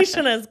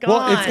conversation has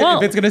gone.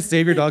 If it's going to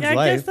save your dog's I guess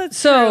life. that's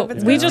So true. If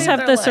it's we gonna just save have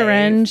their the life.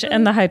 syringe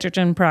and the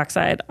hydrogen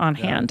peroxide on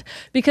hand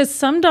because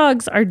some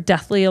dogs are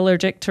deathly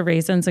allergic to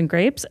raisins and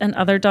grapes and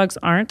other dogs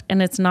aren't.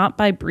 And it's not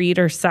by breed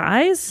or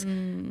size.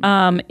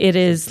 It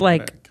is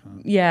like,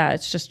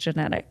 it's just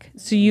genetic.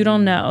 So you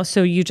don't know.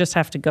 So you just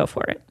have to go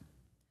for it.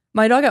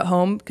 My dog at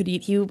home could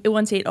eat. He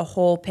once ate a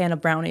whole pan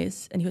of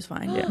brownies and he was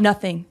fine.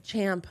 Nothing.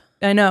 Champ.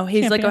 I know.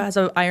 He's Champion. like has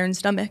an iron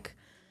stomach.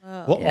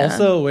 Well,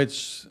 also,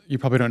 which you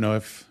probably don't know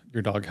if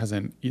your dog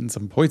hasn't eaten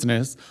some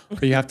poisonous,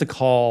 but you have to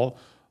call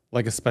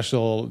like a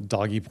special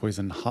doggy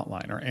poison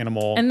hotline or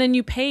animal. And then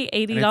you pay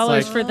 $80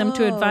 like- for them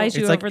to advise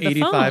you it's like over the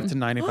 $85 phone. to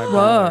 $95.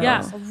 Whoa.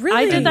 Yeah.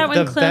 Really? I did that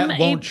when The Clem vet ate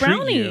won't treat you.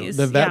 brownies.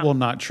 The vet Yeah. will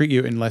not treat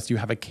you unless you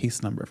have a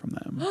case number from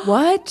them.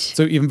 What?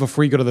 So even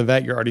before you go to the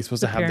vet, you're already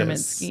supposed to have Pyramid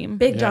this. scheme.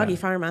 Big doggy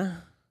pharma.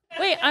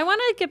 Wait, I want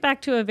to get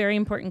back to a very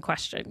important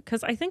question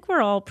because I think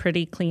we're all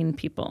pretty clean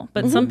people,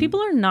 but some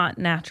people are not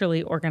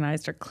naturally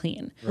organized or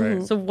clean.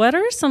 Right. So what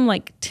are some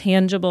like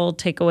tangible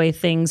takeaway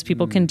things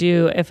people can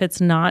do if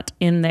it's not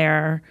in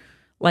their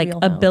like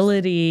Wheelhouse.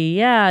 ability,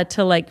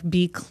 to like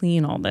be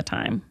clean all the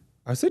time?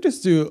 I would say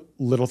just do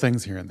little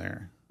things here and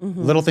there.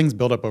 Little things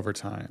build up over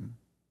time,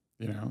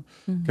 you know?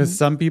 Because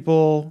some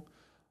people,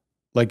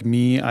 like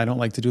me, I don't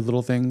like to do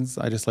little things.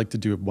 I just like to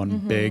do one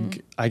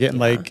big. I get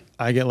like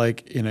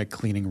in a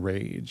cleaning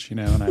rage, you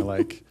know, and I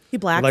like He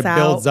blacks it like out.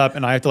 builds up,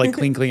 and I have to like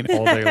clean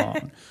all day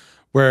long.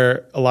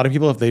 Where a lot of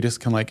people, if they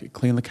just can like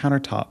clean the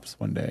countertops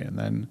one day, and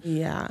then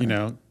you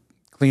know,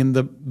 clean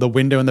the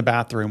window in the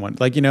bathroom one,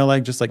 like, you know,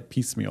 like just like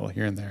piecemeal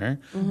here and there,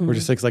 where it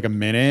just takes like a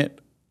minute.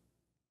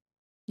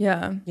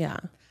 Yeah. Yeah.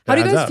 How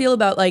do you adds guys up. feel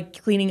about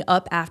like cleaning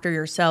up after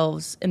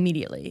yourselves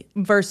immediately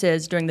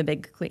versus doing the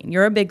big clean?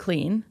 You're a big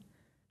clean.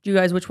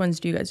 Which ones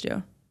do you guys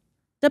do?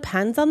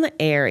 Depends on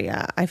the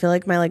area. I feel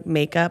like my like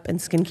makeup and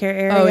skincare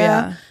area, Oh,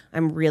 yeah.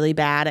 I'm really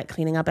bad at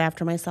cleaning up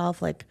after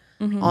myself. Like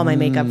all my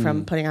makeup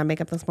from putting on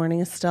makeup this morning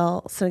is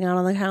still sitting out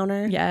on the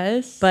counter.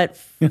 Yes. But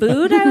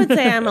food, I would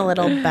say I'm a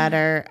little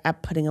better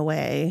at putting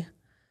away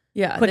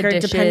yeah, quicker the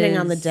depending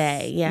on the dishes.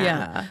 day. Yeah.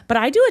 Yeah. But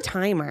I do a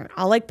timer.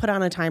 I'll like put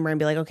on a timer and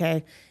be like,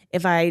 okay,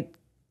 if I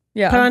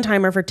Yeah. put on a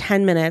timer for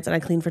 10 minutes and I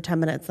clean for 10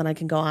 minutes, then I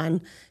can go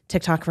on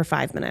TikTok for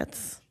 5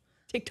 minutes.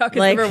 TikTok is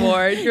Like- the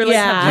reward. You're like,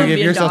 Yeah. have You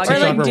give Colombian yourself dog. Or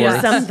TikTok like do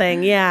rewards.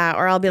 something. Yeah.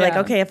 Or I'll be like, Yeah.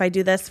 okay, if I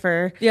do this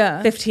for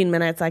Yeah. 15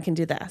 minutes, I can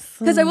do this.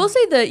 Because I will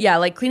say that,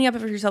 like cleaning up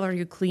after yourself after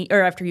you clean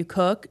or after you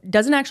cook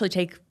doesn't actually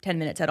take 10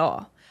 minutes at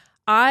all.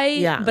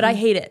 But I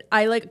hate it.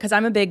 I like, because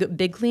I'm a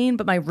big clean,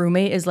 but my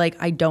roommate is like,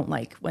 I don't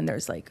like when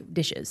there's like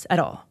dishes at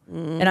all.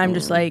 And I'm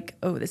just like,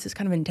 oh, this is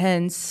kind of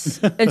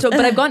intense. And so,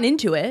 but I've gotten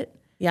into it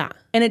Yeah.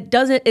 and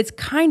it's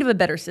kind of a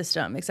better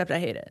system, except I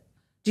hate it.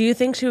 Do you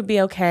think she would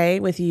be okay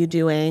with you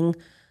doing,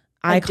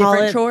 I A call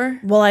different it, chore?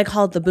 well, I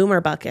call it the boomer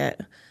bucket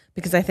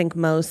because I think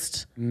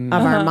most of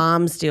our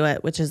moms do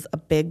it, which is a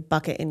big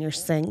bucket in your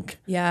sink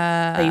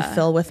that you Yeah.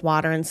 fill with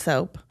water and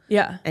soap.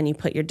 Yeah. And you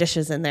put your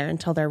dishes in there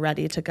until they're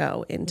ready to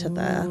go into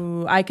the.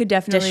 Ooh, I could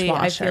definitely,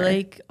 I Dishwasher. feel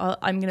like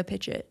I'm going to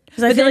pitch it.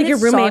 Because I But feel then like your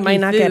it's roommate soggy might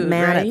not get food,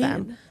 mad right? at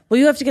them. Well,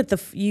 you have to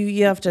get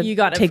you have to You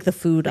gotta take the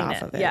food clean off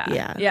it. of it.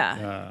 Yeah.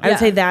 Yeah. I would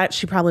say that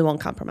she probably won't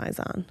compromise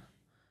on.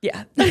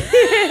 Yeah.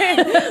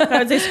 I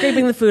would say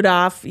scraping the food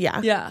off.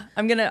 Yeah. Yeah.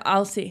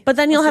 I'll see. But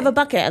then you'll have a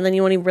bucket and then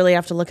you won't even really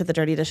have to look at the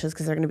dirty dishes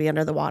because they're going to be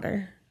under the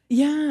water.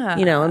 Yeah.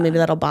 You know, and maybe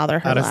that'll bother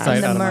her Out of less.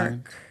 sight, the out of murk.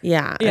 mind.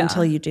 Yeah, Yeah.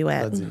 until you do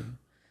it Fuzzy.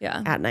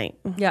 Yeah. at night.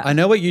 Yeah. I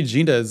know what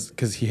Eugene does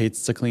because he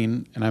hates to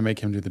clean, and I make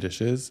him do the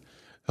dishes.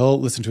 He'll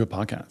listen to a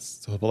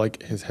podcast, so he'll put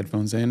like his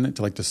headphones in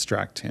to like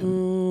distract him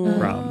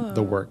from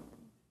the work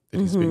that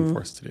he's being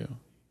forced to do.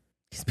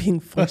 He's being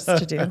forced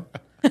to do.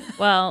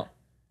 Well,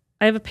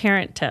 I have a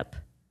parent tip,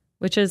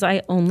 which is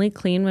I only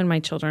clean when my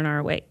children are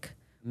awake.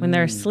 When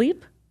they're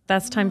asleep,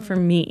 that's time for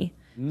me.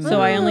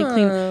 So I only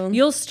clean.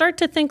 You'll start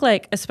to think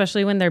like,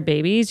 especially when they're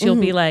babies, you'll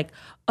be like,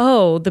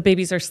 oh, the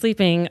babies are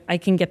sleeping. I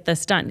can get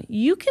this done.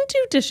 You can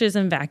do dishes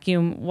and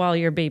vacuum while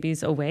your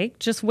baby's awake.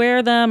 Just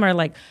wear them or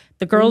like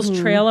the girls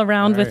trail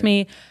around with Right.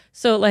 me.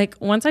 So like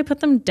once I put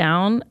them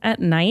down at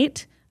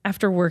night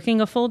after working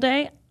a full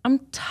day, I'm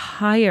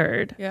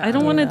tired. Yeah. I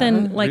don't want to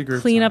then like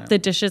Regroup clean up time. the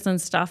dishes and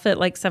stuff at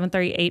like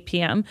 7:30, 8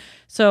 p.m.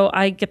 So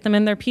I get them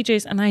in their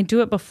PJs and I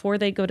do it before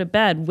they go to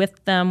bed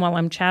with them while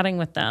I'm chatting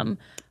with them.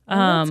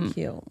 That's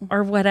cute.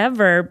 Or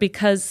whatever,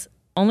 because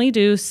only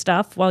do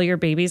stuff while your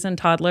babies and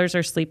toddlers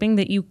are sleeping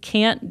that you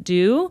can't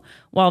do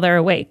while they're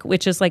awake,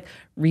 which is like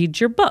read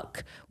your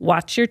book,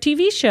 watch your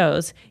TV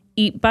shows,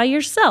 eat by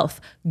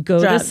yourself, go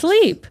Drugs. to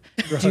sleep,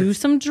 do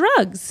some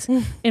drugs,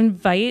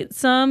 invite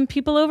some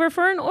people over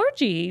for an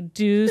orgy,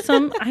 do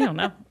some, I don't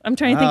know. I'm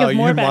trying to think of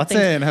more you and bad Watson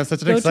things. have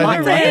such an Go to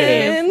exciting a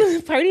rave.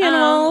 life. Party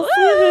animals.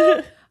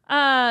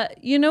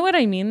 You know what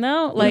I mean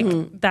though? Like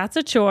that's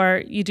a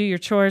chore. You do your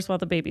chores while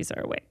the babies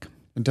are awake.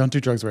 And don't do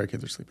drugs while your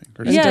kids are sleeping.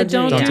 Or Yeah, just-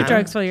 don't do yeah.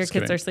 drugs while your Just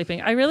kids kidding. are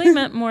sleeping. I really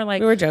meant more like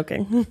We were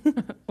joking.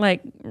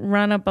 like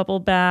run a bubble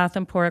bath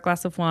and pour a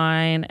glass of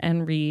wine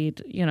and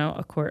read,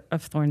 a quart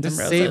of Thorns Just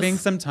and Roses. saving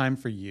some time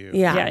for you.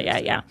 Yeah.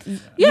 Yeah.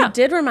 You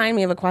did remind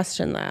me of a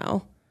question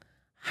though.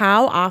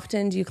 How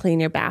often do you clean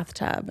your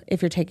bathtub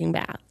if you're taking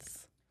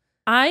baths?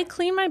 I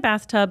clean my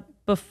bathtub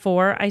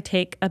before I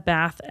take a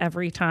bath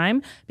every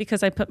time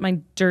because I put my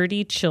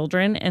dirty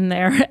children in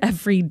there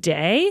every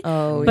day.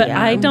 Oh, but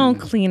yeah. I don't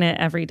clean it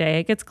every day.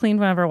 It gets cleaned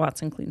whenever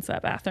Watson cleans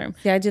that bathroom.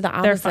 Yeah, I do the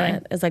They're fine.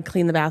 opposite. Is I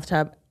clean the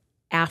bathtub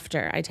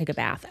after I take a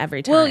bath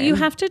every time. Well, you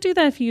have to do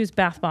that if you use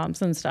bath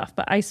bombs and stuff,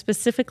 but I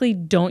specifically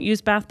don't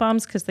use bath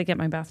bombs because they get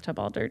my bathtub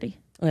all dirty.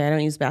 Okay, I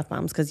don't use bath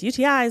bombs because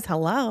UTIs.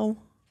 Hello.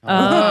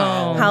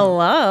 Oh.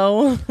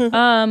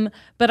 Hello.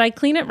 But I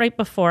clean it right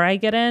before I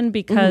get in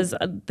because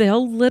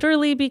they'll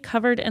literally be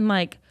covered in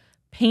like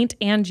paint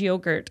and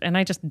yogurt, and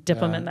I just dip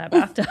them in that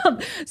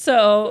bathtub.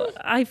 So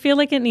I feel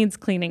like it needs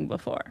cleaning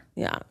before.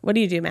 Yeah. What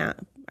do you do, Matt?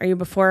 Are you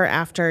before or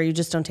after? You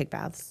just don't take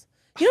baths?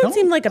 You don't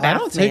seem like a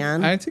bath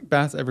man. I take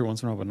baths every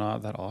once in a while, but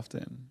not that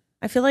often.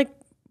 I feel like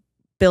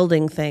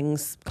building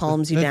things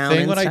calms you down. The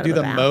thing what I instead do of a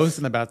the bath. most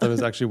in the bathtub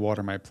is actually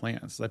water my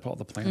plants. I put all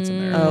the plants in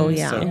there. Oh,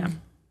 yeah. So, Yeah.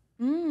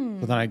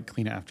 but then I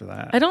clean it after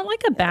that. I don't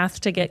like a bath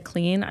to get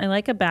clean. I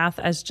like a bath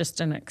as just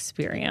an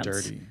experience.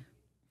 Dirty.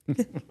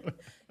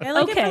 I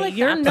like it for, Okay, like,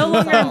 you're the no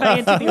longer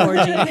invited to the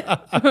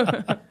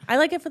orgy. I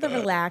like it for the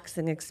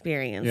relaxing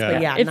experience. Yeah.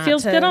 But yeah, It not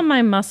feels to- good on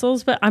my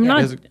muscles, but I'm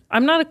Is it-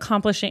 not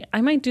accomplishing.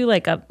 I might do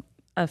like a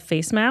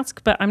face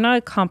mask, but I'm not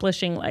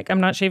accomplishing, like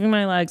I'm not shaving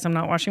my legs, I'm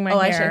not washing my Oh,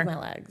 hair. I shave my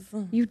legs.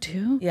 You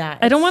do? Yeah.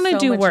 I don't it's want to so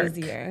do much work.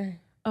 easier.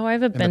 Oh, I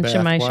have a the bench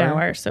in my bath water?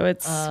 shower, so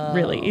it's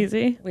really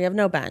easy. We have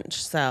no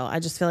bench, so I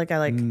just feel like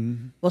I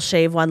will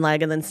shave one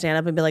leg and then stand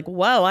up and be like,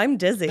 "Whoa, I'm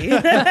dizzy."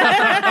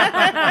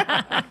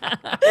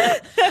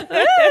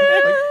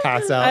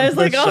 Pass out I was in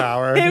the like,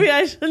 shower. "Oh, maybe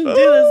I shouldn't do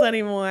this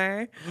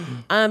anymore."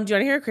 Do you want to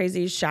hear a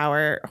crazy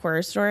shower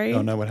horror story?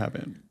 Don't know what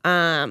happened.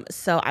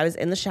 So I was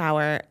in the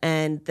shower,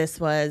 and this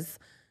was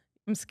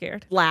I'm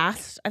scared. I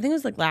think it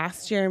was like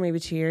last year, maybe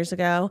 2 years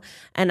ago.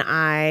 And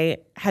I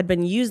had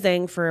been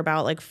using for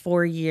about like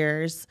 4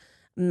 years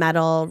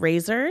metal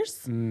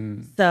razors.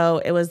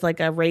 So it was like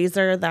a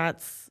razor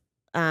that's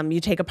you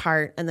take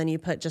apart and then you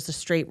put just a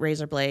straight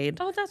razor blade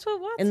Oh, that's what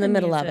Watson in the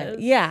middle of it.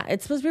 uses. Yeah,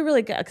 it's supposed to be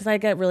really good because I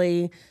get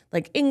really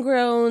like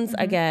ingrowns.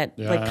 I get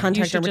like Yeah. contact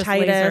You should just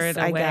laser dermatitis. it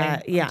I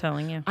away, get I'm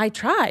telling you. I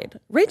tried,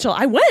 Rachel.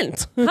 I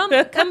went.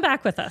 Come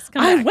back with us.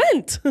 Come I back.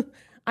 went.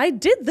 I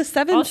did the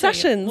 7 I'll show you.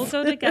 sessions. We'll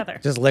go together.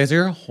 Just laser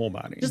your whole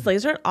body. Just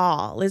laser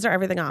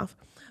everything off.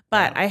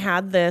 But I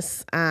had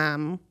this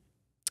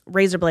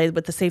razor blade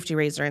with the safety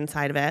razor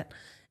inside of it.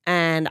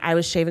 And I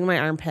was shaving my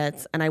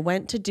armpits and I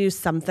went to do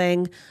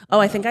something. Oh,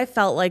 I think I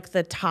felt like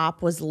the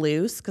top was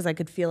loose because I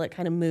could feel it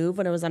kind of move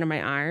when it was under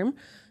my arm.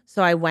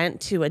 So I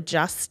went to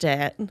adjust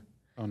it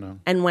oh no.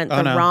 and went Oh,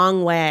 the no.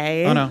 wrong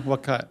way Oh no.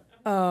 What cut?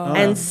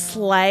 and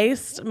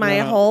sliced my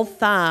whole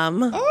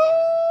thumb.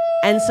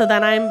 And so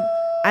then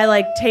I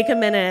like take a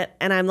minute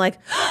and I'm like,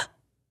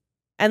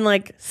 and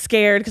like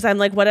scared because I'm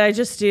like, what did I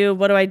just do?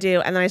 What do I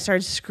do? And then I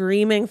started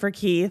screaming for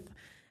Keith.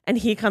 And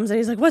he comes in,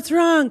 he's like, what's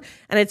wrong?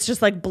 And it's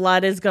just like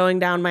blood is going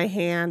down my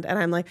hand. And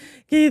I'm like,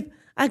 Keith,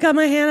 I got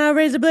my hand out,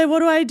 razor blade. What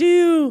do I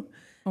do?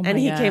 And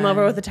he came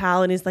over with a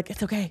towel and he's like,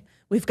 it's okay.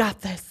 We've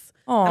got this.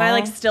 Aww. And I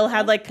like still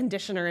had like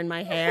conditioner in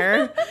my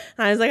hair. And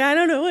I was like, I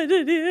don't know what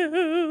to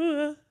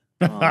do.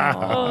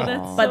 Oh,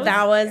 that's But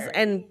that was,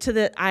 and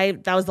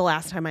that was the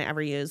last time I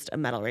ever used a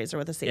metal razor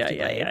with a safety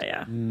blade.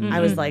 yeah. I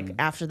was like,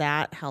 after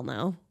that, hell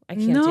no. I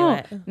can't No,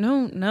 do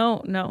it.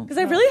 no. Because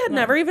I really had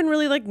never even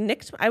really like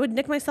I would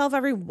nick myself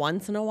every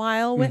once in a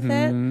while with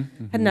it.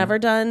 Had never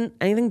done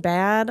anything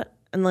bad.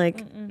 And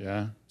like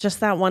Yeah. just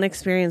that one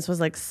experience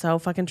was like so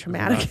fucking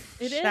traumatic.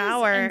 It is,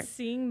 Shower. and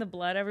seeing the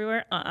blood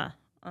everywhere.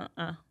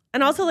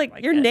 And also like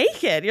you're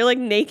naked. You're like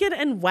naked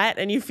and wet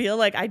and you feel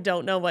like I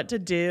don't know what to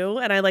do.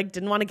 And I like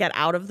didn't want to get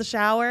out of the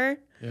shower.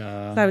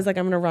 Yeah. So I was like,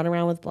 I'm gonna run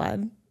around with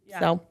blood.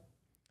 So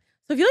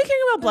if you like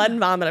hearing about blood and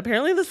vomit,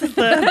 apparently this is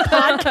the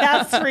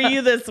podcast for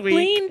you this week.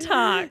 Clean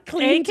talk,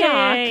 Clean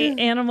AKA talk.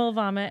 animal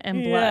vomit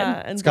and blood.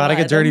 Yeah, and It's got to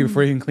blood. get dirty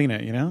before you can clean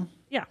it, you know?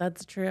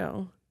 That's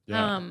true.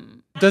 Yeah.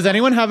 Does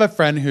anyone have a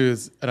friend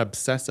who's an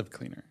obsessive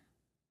cleaner?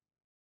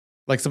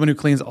 Like someone who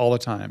cleans all the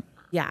time?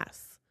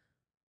 Yes.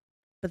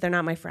 but they're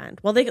not my friend.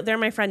 Well, they're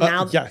my friend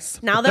now. Yes.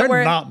 Now but that they're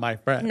we're not my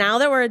friend. Now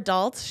that we're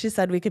adults, she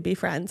said we could be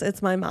friends.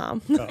 It's my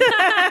mom.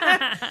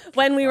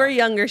 When we were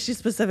younger, she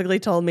specifically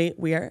told me,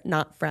 we are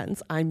not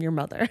friends. I'm your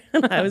mother.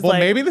 And I was well,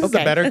 like, maybe this is a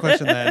okay. better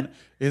question then,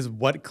 is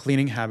what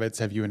cleaning habits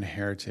have you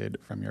inherited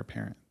from your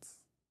parents?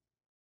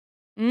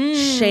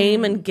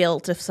 Shame and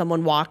guilt if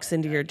someone walks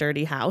into your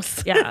dirty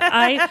house.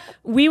 Yeah,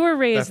 we were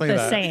raised Definitely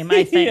the that. same,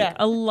 I think. Yeah.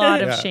 A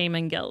lot of Yeah. shame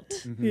and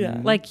guilt.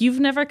 Yeah. Like, you've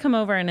never come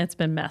over and it's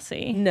been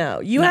messy. No,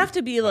 you have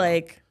to be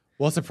like,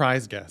 Well,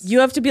 surprise guest. you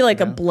have to be like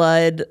a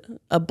blood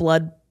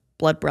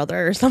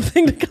brother or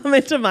something to come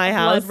into my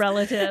house Blood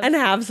relative. and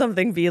have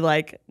something be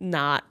like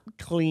not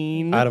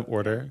clean. Out of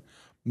order.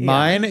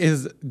 Mine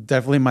is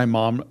definitely my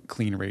mom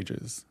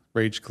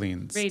rage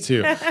cleans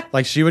too.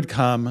 Like she would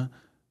come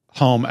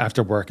home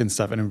after work and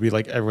stuff and it would be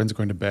like everyone's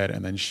going to bed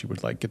and then she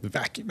would like get the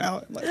vacuum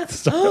out and like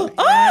stuff.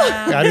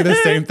 I do the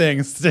same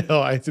thing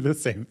still. I do the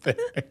same thing.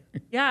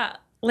 Yeah.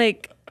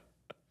 Like,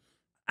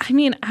 I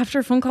mean,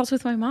 after phone calls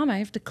with my mom, I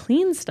have to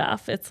clean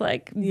stuff. It's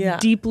like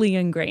deeply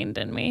ingrained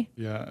in me.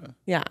 Yeah.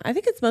 Yeah, I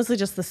think it's mostly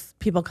just the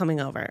people coming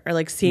over or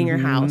like seeing your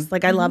house.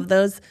 Like I love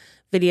those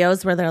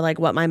videos where they're like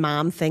what my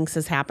mom thinks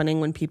is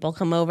happening when people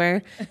come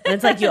over. And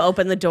it's like you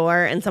open the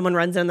door and someone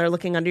runs in, they're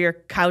looking under your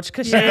couch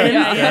cushion.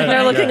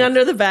 They're looking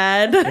under the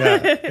bed.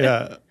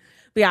 Yeah.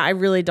 But yeah, I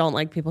really don't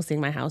like people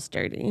seeing my house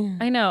dirty.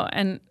 I know.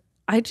 And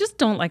I just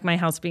don't like my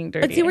house being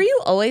dirty. But see, were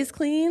you always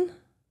clean?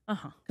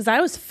 Uh-huh. Because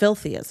I was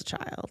filthy as a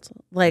child.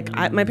 Like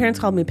my parents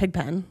called me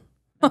Pigpen.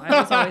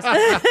 I was always.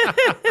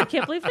 I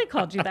can't believe they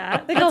called you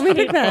that. They called me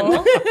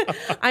Pigpen.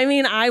 I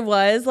mean, I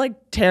was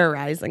like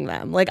terrorizing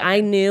them. Like I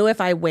knew if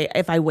I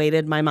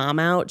waited my mom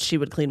out, she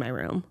would clean my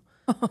room.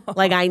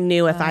 Like I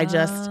knew if I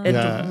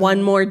just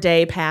one more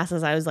day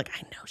passes, I was like,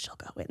 I know she'll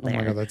go in there. Oh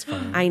my God, that's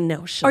funny. I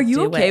know she'll. Are you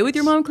do okay it. with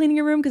your mom cleaning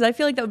your room? Because I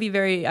feel like that would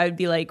be I would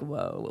be like,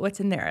 whoa,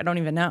 what's in there? I don't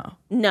even know.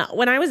 No,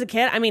 when I was a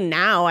kid, I mean,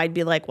 now I'd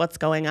be like, what's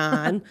going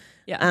on?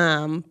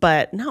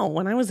 But no,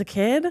 when I was a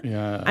kid,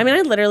 I mean,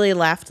 I literally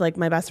left, like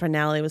my best friend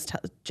Natalie was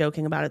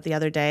joking about it the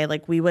other day.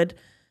 Like we would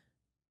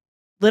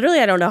literally,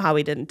 I don't know how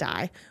we didn't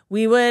die.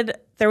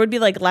 There would be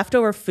like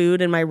leftover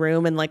food in my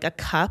room and like a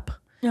cup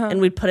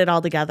and we'd put it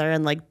all together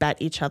and like bet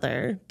each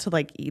other to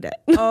like eat it.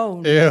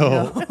 Oh, Ew.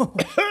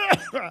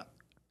 no.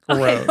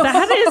 Gross.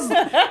 That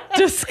is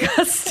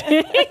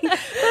disgusting.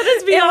 That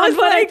is beyond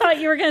what I thought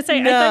you were going to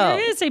say. I thought you were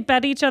going to say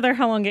bet each other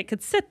how long it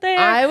could sit there.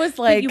 I was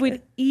like, but you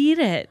would eat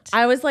it.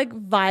 I was like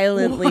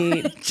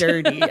violently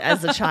dirty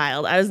as a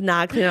child. I was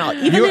not clean at all.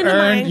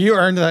 Even You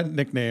earned that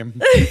nickname.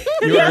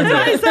 You earned it.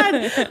 I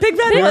said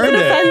Pigpen wasn't earned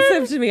it.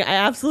 offensive to me. I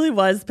absolutely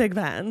was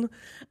Pigpen.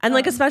 And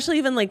like, especially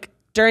even like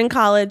during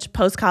college,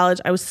 post-college,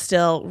 I was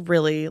still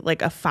really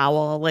like a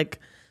foul, like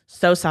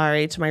so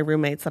sorry to my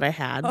roommates that I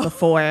had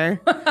before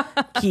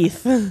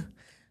Keith.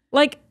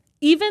 Like,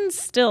 even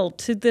still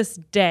to this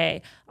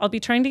day, I'll be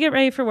trying to get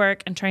ready for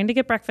work and trying to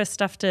get breakfast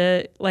stuff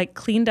to like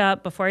cleaned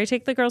up before I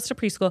take the girls to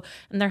preschool.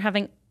 And they're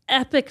having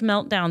epic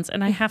meltdowns.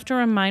 And I have to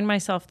remind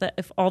myself that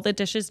if all the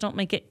dishes don't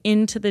make it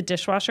into the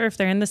dishwasher, if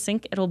they're in the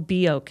sink, it'll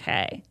be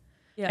okay.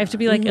 I have to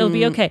be like, it'll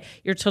be okay.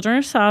 Your children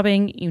are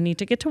sobbing. You need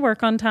to get to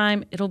work on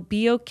time. It'll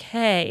be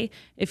okay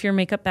if your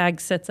makeup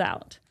bag sits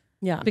out.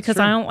 Yeah. Because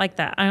I don't like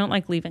that. I don't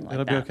like leaving like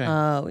It'll that. be okay.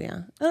 Oh,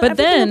 yeah. But Everything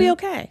then- will be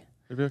okay.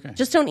 It'll be okay.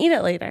 Just don't eat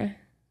it later.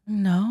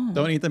 No.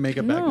 Don't eat the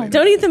makeup bag later.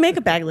 Don't eat the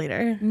makeup bag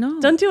later.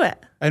 No. Don't do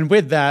it. And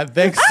with that,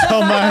 thanks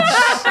so much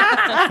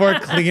for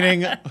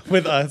cleaning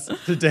with us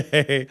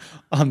today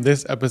on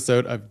this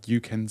episode of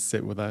You Can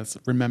Sit With Us.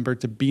 Remember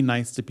to be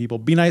nice to people.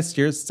 Be nice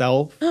to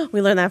yourself.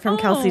 We learned that from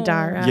Kelsey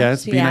Dara.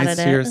 Yes, She be nice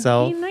added to it.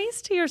 yourself. Be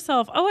nice to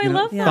yourself. Oh, I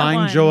love that Find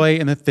one. joy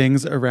in the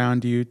things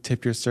around you.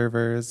 Tip your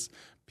servers.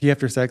 Pee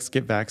after sex.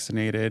 Get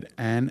vaccinated.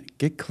 And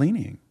get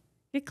cleaning.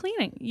 Get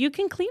cleaning. You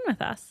can clean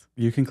with us.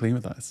 You can clean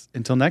with us.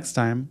 Until next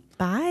time.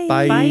 Bye.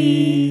 Bye.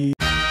 Bye.